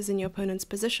weaknesses in your opponent's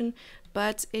position,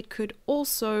 but it could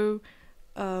also,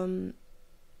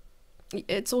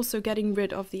 it's also getting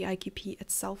rid of the IQP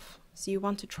itself. So you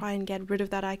want to try and get rid of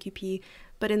that IQP,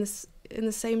 but in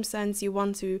the same sense, you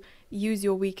want to use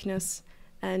your weakness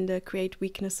and create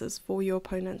weaknesses for your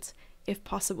opponent if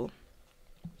possible.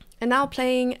 And now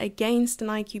playing against an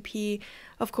IQP,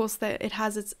 of course, it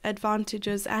has its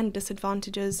advantages and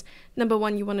disadvantages. Number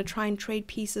one, you want to try and trade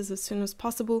pieces as soon as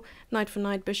possible, knight for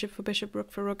knight, bishop for bishop,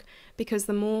 rook for rook, because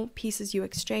the more pieces you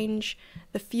exchange,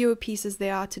 the fewer pieces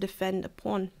there are to defend a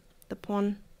pawn. The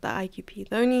IQP.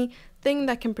 The only thing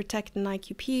that can protect an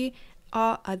IQP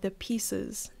are other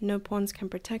pieces. No pawns can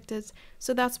protect it,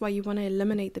 so that's why you want to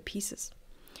eliminate the pieces.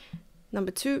 Number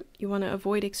two, you want to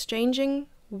avoid exchanging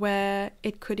where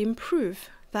it could improve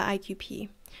the IQP.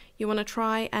 You want to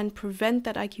try and prevent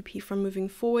that IQP from moving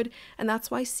forward, and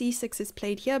that's why c6 is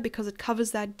played here, because it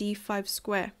covers that d5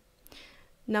 square.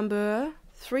 Number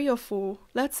 3 or 4,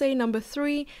 let's say number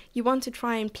 3, you want to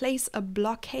try and place a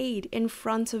blockade in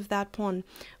front of that pawn.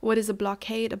 What is a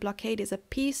blockade? A blockade is a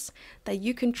piece that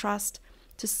you can trust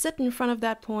to sit in front of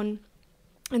that pawn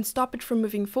and stop it from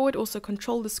moving forward, also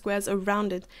control the squares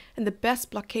around it. And the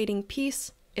best blockading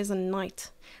piece is a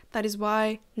knight. That is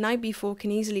why knight b4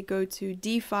 can easily go to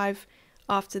d5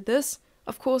 after this.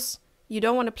 Of course, you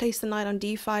don't want to place the knight on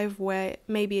d5 where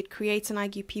maybe it creates an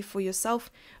IQP for yourself.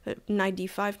 Knight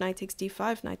d5, knight takes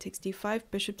d5, knight takes d5,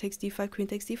 bishop takes d5, queen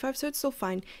takes d5, so it's still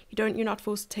fine. You're not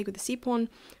forced to take with the c pawn.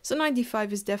 So knight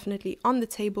d5 is definitely on the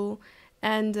table.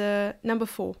 And number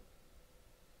 4.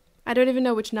 I don't even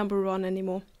know which number we're on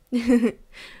anymore.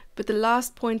 But the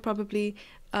last point probably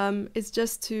is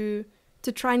just to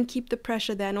try and keep the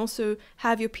pressure there, and also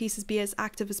have your pieces be as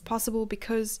active as possible,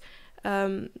 because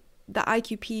the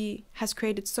IQP has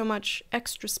created so much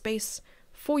extra space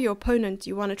for your opponent.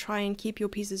 You want to try and keep your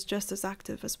pieces just as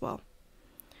active as well.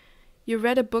 You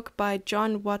read a book by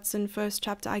John Watson, first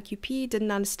chapter IQP,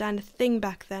 didn't understand a thing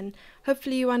back then.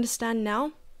 Hopefully you understand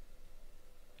now.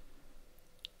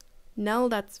 Nell,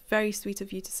 that's very sweet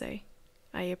of you to say.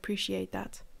 I appreciate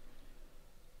that.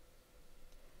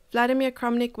 Vladimir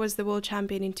Kramnik was the world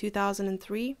champion in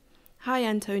 2003. Hi,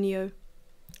 Antonio.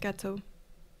 Gato.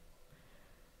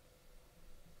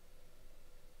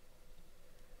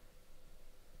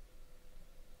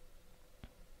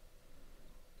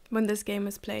 When this game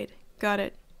is played. Got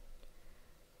it.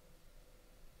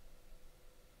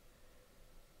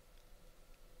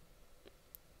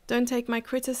 Don't take my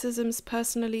criticisms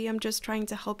personally. I'm just trying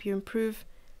to help you improve.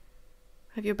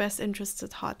 Have your best interests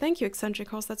at heart. Thank you, Eccentric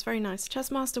Horse. That's very nice.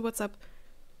 Chessmaster, what's up?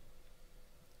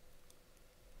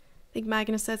 I think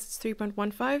Magnus says it's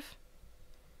 3.15.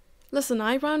 Listen,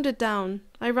 I rounded down.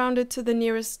 I rounded to the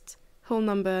nearest whole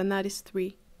number, and that is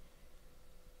 3.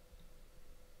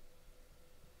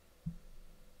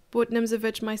 Bought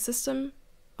Nimzovich my system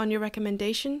on your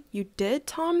recommendation. You did,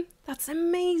 Tom? That's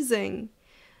amazing.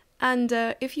 And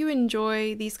if you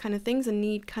enjoy these kind of things and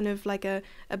need kind of like a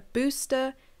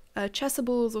booster,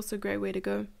 Chessable is also a great way to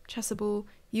go. Chessable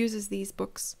uses these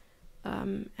books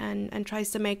and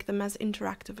tries to make them as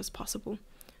interactive as possible.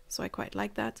 So I quite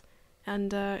like that.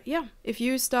 And yeah, if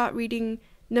you start reading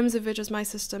Nimzovich as my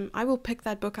system, I will pick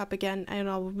that book up again and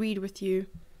I will read with you.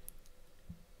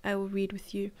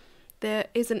 There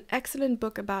is an excellent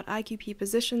book about IQP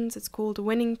positions. It's called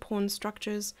Winning Pawn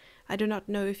Structures. I do not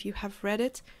know if you have read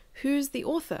it. Who's the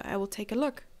author? I will take a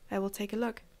look.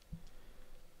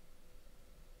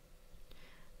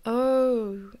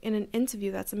 Oh, in an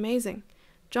interview, that's amazing.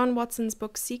 John Watson's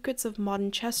book, Secrets of Modern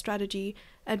Chess Strategy,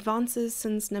 advances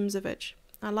since Nimzovich.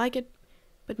 I like it,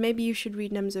 but maybe you should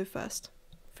read Nimzo first.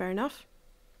 Fair enough.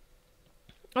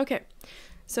 Okay,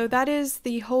 so that is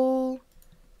the whole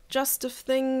gist of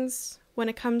things when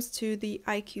it comes to the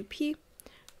IQP.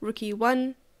 Rook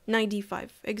e1, knight d5.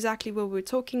 Exactly what we're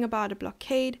talking about, a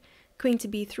blockade. Queen to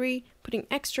b3, putting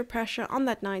extra pressure on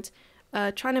that knight,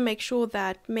 trying to make sure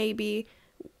that maybe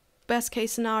best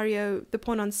case scenario, the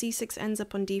pawn on c6 ends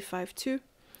up on d5 too.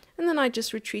 And the knight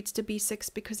just retreats to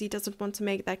b6 because he doesn't want to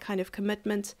make that kind of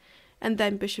commitment. And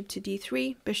then bishop to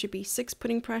d3, bishop e6,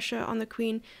 putting pressure on the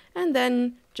queen. And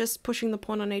then just pushing the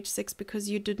pawn on h6 because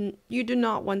you do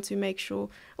not want to make sure,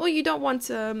 or you don't want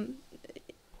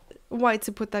white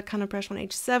to put that kind of pressure on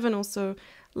h7. Also,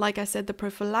 like I said, the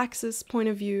prophylaxis point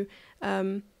of view,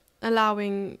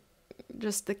 allowing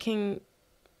just the king,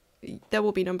 there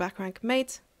will be no back rank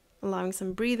mate, allowing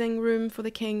some breathing room for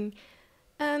the king,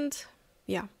 and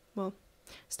yeah, well,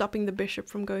 stopping the bishop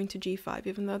from going to g5,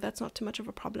 even though that's not too much of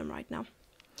a problem right now.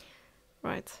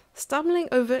 Right, stumbling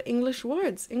over English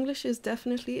words. English is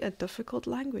definitely a difficult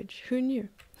language. Who knew?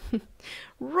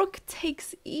 Rook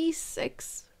takes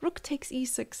e6. Rook takes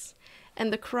e6.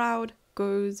 And the crowd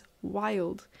goes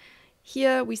wild.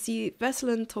 Here we see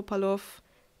Veselin Topalov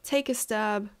take a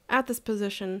stab at this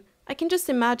position. I can just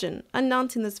imagine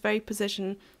Anant in this very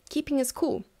position keeping his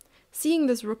cool, seeing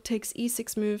this rook takes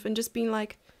e6 move and just being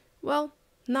like, well,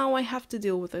 now I have to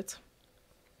deal with it.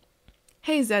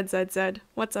 Hey ZZZ,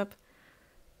 what's up?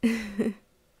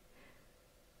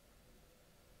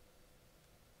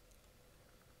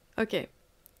 Okay,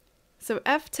 so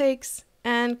f takes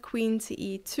and queen to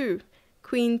e2.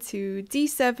 Queen to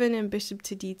d7 and bishop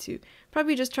to d2.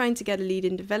 Probably just trying to get a lead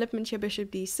in development here.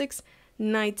 Bishop d6,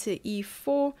 knight to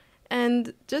e4,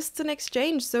 and just an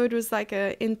exchange. So it was like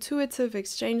an intuitive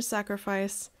exchange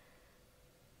sacrifice.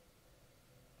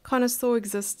 Connoisseur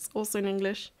exists also in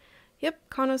English. Yep,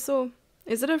 connoisseur.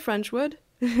 Is it a French word?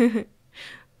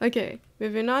 Okay,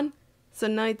 moving on. So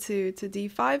knight to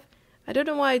d5. I don't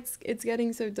know why it's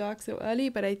getting so dark so early,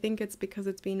 but I think it's because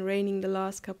it's been raining the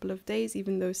last couple of days,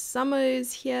 even though summer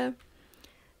is here.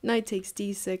 Knight takes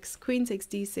d6, queen takes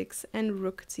d6, and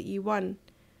rook to e1.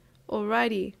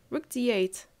 Alrighty, rook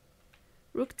d8.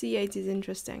 Rook d8 is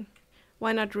interesting.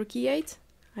 Why not rook e8?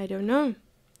 I don't know.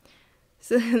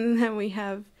 So then we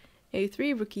have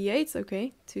a3, rook e8,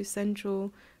 okay, two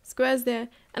central squares there.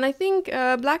 And I think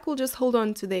black will just hold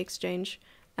on to the exchange.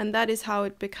 And that is how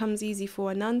it becomes easy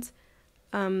for Anand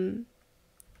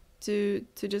to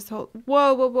just hold.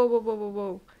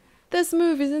 Whoa. This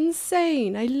move is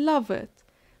insane. I love it.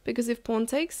 Because if pawn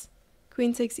takes,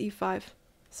 queen takes e5.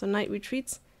 So knight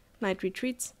retreats,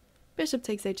 bishop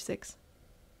takes h6.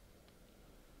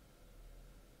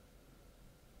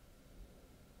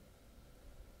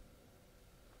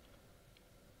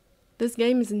 This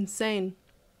game is insane.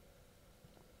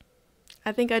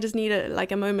 I think I just need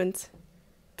a moment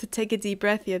to take a deep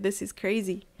breath here. This is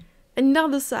crazy.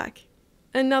 Another sack.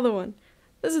 Another one.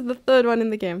 This is the third one in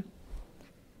the game.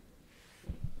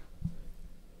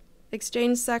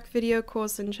 Exchange sack video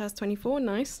course in Chess 24.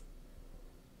 Nice.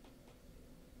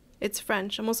 It's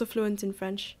French. I'm also fluent in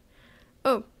French.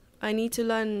 Oh, I need to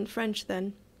learn French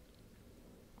then.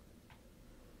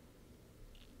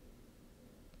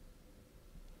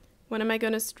 When am I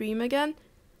gonna stream again?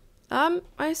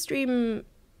 I stream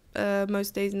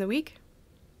most days in the week.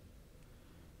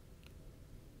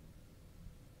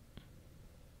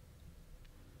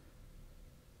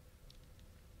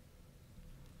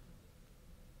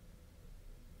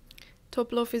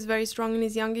 Topalov is very strong in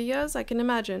his younger years, I can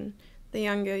imagine. The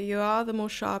younger you are, the more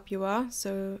sharp you are,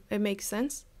 so it makes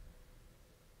sense.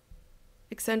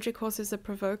 Eccentric horse is a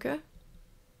provoker.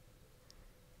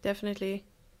 Definitely.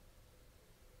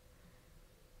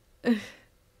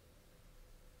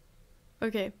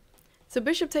 Okay, so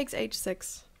bishop takes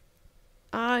h6.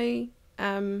 I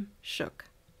am shook.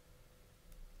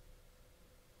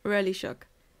 Really shook.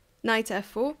 Knight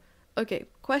f4. Okay,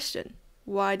 question.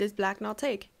 Why does black not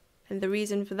take? And the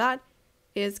reason for that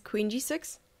is queen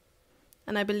g6.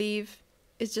 And I believe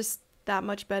it's just that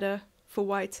much better for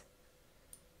white.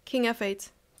 King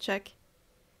f8. Check.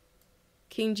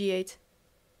 King g8.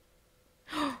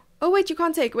 Oh wait, you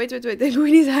can't take. Wait. The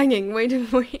queen is hanging. Wait.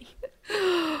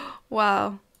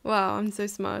 Wow, I'm so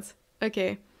smart.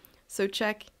 Okay, so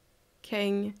check,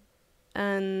 king,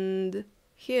 and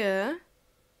here,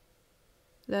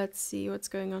 let's see what's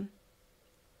going on.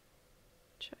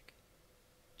 Check.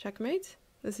 Checkmate.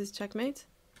 This is checkmate.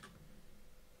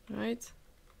 Right.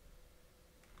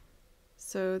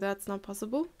 So that's not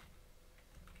possible.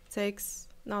 Takes,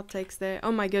 not takes there.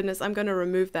 Oh my goodness, I'm gonna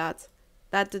remove that.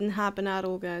 That didn't happen at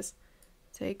all, guys.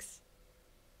 Takes,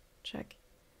 check.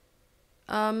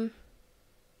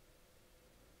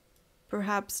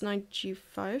 Perhaps knight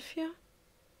g5 here?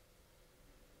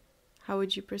 How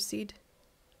would you proceed?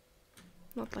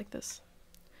 Not like this.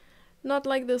 Not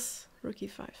like this. Rook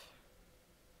e5.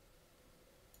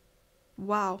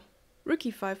 Wow. Rook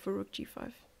e5 for rook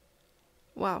g5.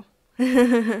 Wow.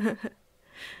 Do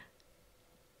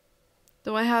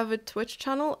I have a Twitch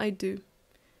channel? I do.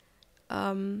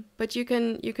 But you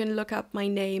can look up my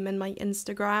name and my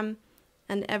Instagram,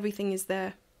 and everything is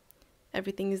there.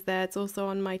 Everything is there. It's also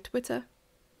on my Twitter.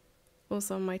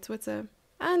 Also on my Twitter.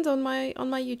 And on my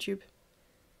YouTube.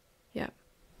 Yeah.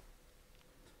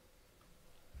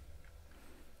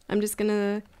 I'm just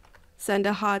gonna send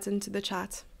a heart into the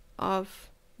chat of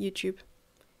YouTube.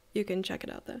 You can check it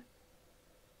out there.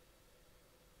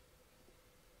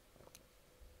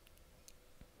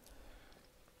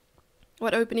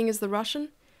 What opening is the Russian?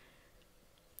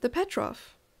 The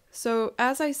Petrov. So,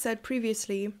 as I said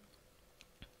previously,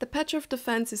 the Petrov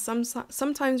defense is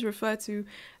sometimes referred to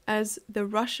as the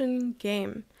Russian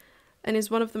game, and is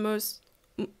one of the most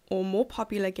or more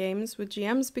popular games with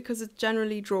GMs because it's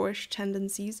generally drawish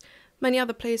tendencies. Many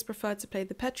other players prefer to play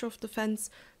the Petrov defense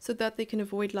so that they can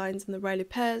avoid lines in the Riley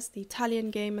pairs, the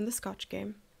Italian game, and the Scotch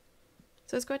game.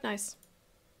 So it's quite nice.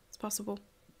 It's possible.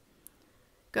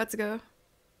 Got to go.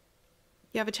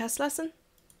 You have a chess lesson?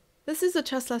 This is a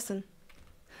chess lesson.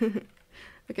 Okay,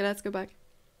 let's go back.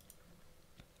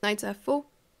 Knight to f4.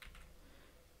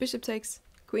 Bishop takes,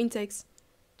 queen takes.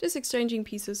 Just exchanging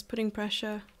pieces, putting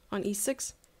pressure on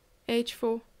e6.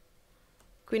 h4.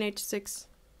 Queen h6.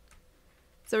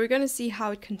 So we're going to see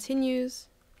how it continues.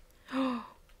 Oh,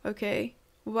 okay.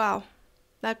 Wow.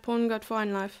 That pawn got far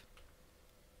in life.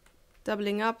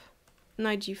 Doubling up.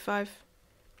 Knight g5.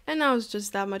 And now it's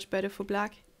just that much better for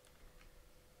black.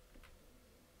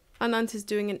 Anand is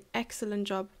doing an excellent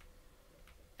job.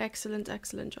 Excellent,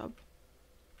 excellent job.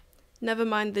 Never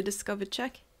mind the discovered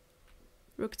check.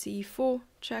 Rook to e4.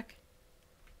 Check.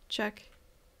 Check.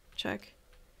 Check.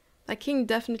 That king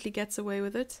definitely gets away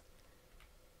with it.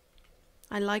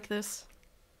 I like this.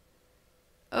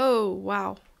 Oh,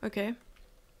 wow. Okay.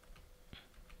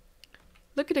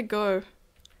 Look at it go.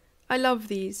 I love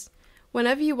these.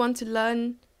 Whenever you want to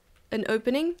learn an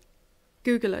opening,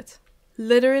 Google it.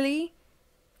 Literally,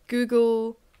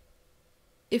 Google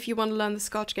if you want to learn the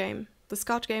Scotch game. The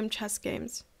Scotch game chess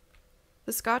games.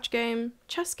 The Scotch game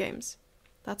chess games.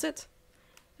 That's it.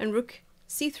 And rook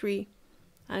c3.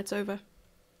 And it's over.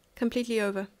 Completely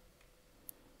over.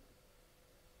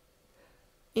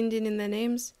 Indian in their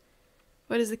names.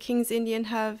 What does the King's Indian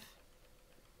have?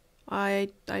 I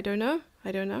don't know.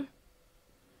 I don't know.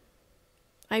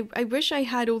 I wish I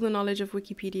had all the knowledge of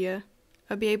Wikipedia.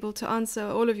 I'd be able to answer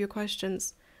all of your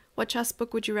questions. What chess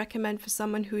book would you recommend for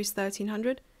someone who is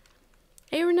 1300?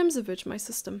 Aaron Nemzovich, my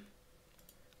system.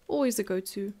 Always a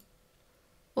go-to.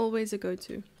 Always a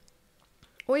go-to.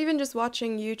 Or even just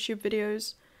watching YouTube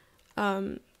videos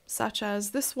such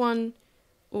as this one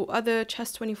or other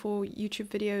Chess24 YouTube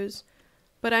videos.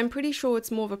 But I'm pretty sure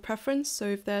it's more of a preference, so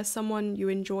if there's someone you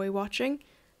enjoy watching,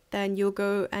 then you'll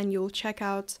go and you'll check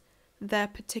out their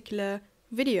particular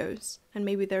videos, and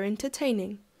maybe they're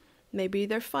entertaining, maybe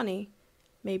they're funny,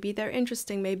 maybe they're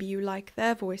interesting, maybe you like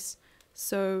their voice.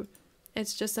 So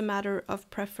it's just a matter of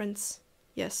preference.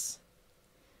 Yes.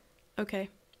 Okay.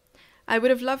 I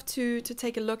would have loved to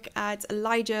take a look at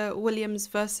Elijah Williams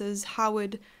versus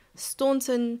Howard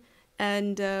Staunton,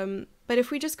 and but if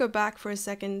we just go back for a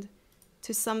second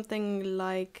to something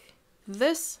like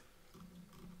this.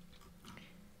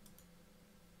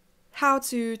 How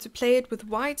to play it with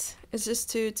white is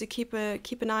just to keep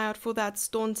an eye out for that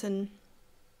Staunton.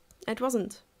 It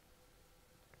wasn't.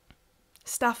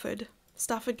 Stafford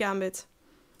Gambit.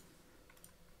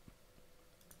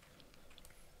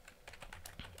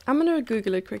 I'm gonna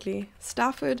Google it quickly.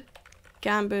 Stafford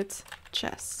Gambit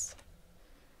chess.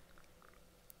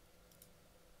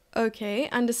 Okay,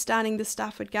 understanding the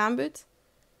Stafford Gambit.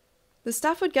 The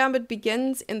Stafford Gambit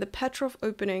begins in the Petrov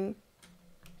opening.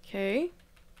 Okay.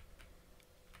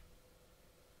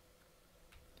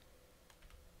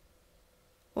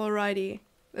 Alrighty,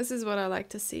 this is what I like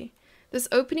to see. This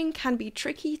opening can be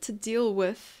tricky to deal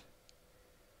with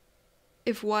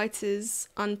if white is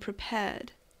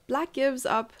unprepared. Black gives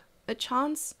up a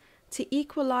chance to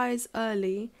equalize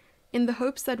early in the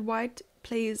hopes that white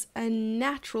plays a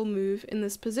natural move in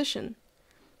this position.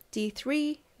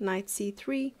 d3, knight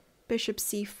c3, bishop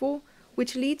c4,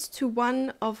 which leads to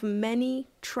one of many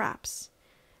traps.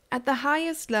 At the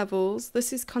highest levels,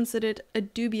 this is considered a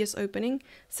dubious opening,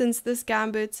 since this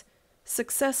gambit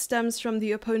success stems from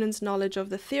the opponent's knowledge of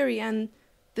the theory and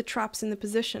the traps in the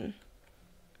position.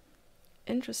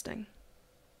 Interesting.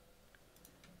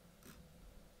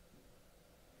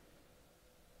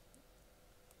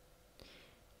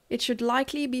 It should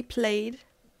likely be played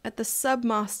at the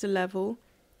sub-master level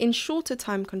in shorter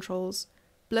time controls,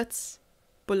 blitz,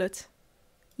 bullet,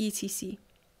 etc.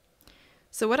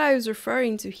 So what I was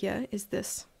referring to here is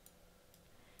this.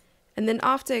 And then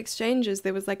after exchanges,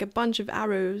 there was like a bunch of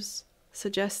arrows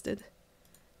suggested.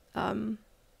 The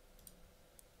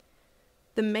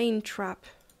main trap.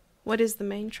 What is the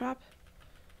main trap?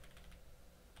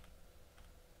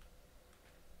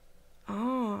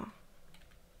 Ah.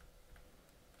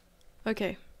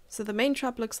 Okay, so the main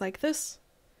trap looks like this.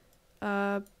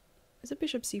 Is it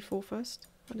bishop c4 first?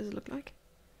 What does it look like?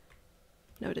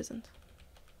 No, it isn't.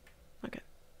 Okay.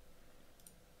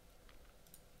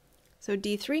 So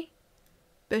d3,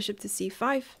 bishop to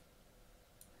c5,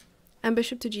 and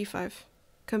bishop to g5,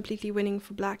 completely winning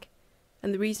for black.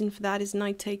 And the reason for that is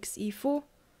knight takes e4,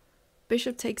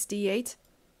 bishop takes d8,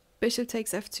 bishop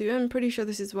takes f2. I'm pretty sure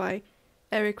this is why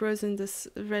Eric Rosen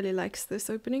really likes this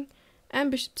opening. And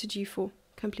bishop to g4,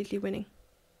 completely winning.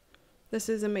 This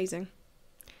is amazing.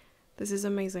 This is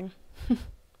amazing.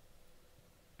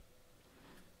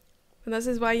 And this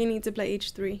is why you need to play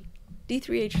h3.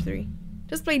 d3, h3.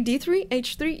 Just play d3,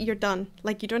 h3, you're done.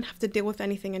 Like, you don't have to deal with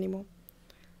anything anymore.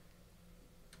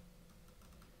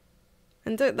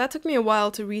 And that took me a while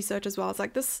to research as well. It's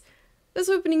like, this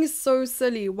opening is so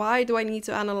silly. Why do I need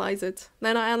to analyze it?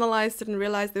 Then I analyzed it and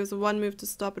realized there was one move to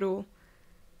stop it all.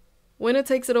 Winner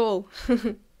takes it all.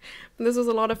 This was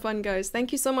a lot of fun, guys.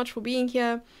 Thank you so much for being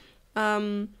here.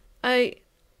 I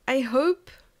hope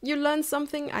you learned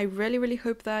something. I really, really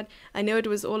hope that. I know it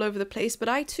was all over the place, but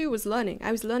I too was learning.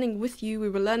 I was learning with you. We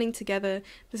were learning together.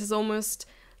 This is almost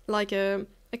like a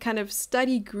kind of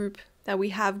study group that we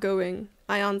have going.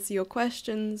 I answer your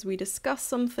questions. We discuss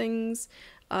some things.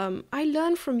 I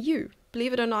learn from you.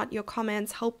 Believe it or not, your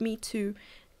comments help me too.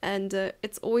 And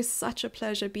it's always such a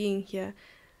pleasure being here.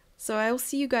 So I'll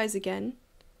see you guys again.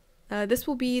 This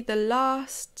will be the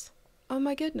last... Oh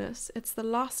my goodness, it's the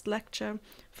last lecture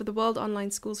for the World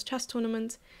Online Schools Chess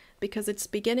Tournament because it's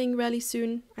beginning really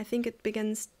soon. I think it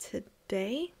begins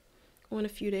today or in a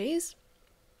few days.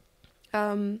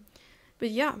 But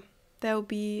yeah, there'll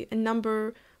be a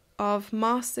number of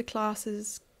master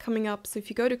classes coming up. So if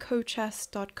you go to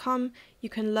CoChess.com, you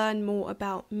can learn more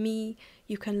about me.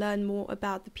 You can learn more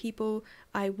about the people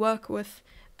I work with.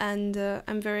 And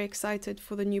I'm very excited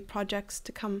for the new projects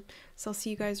to come. So I'll see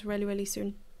you guys really, really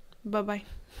soon. Bye-bye.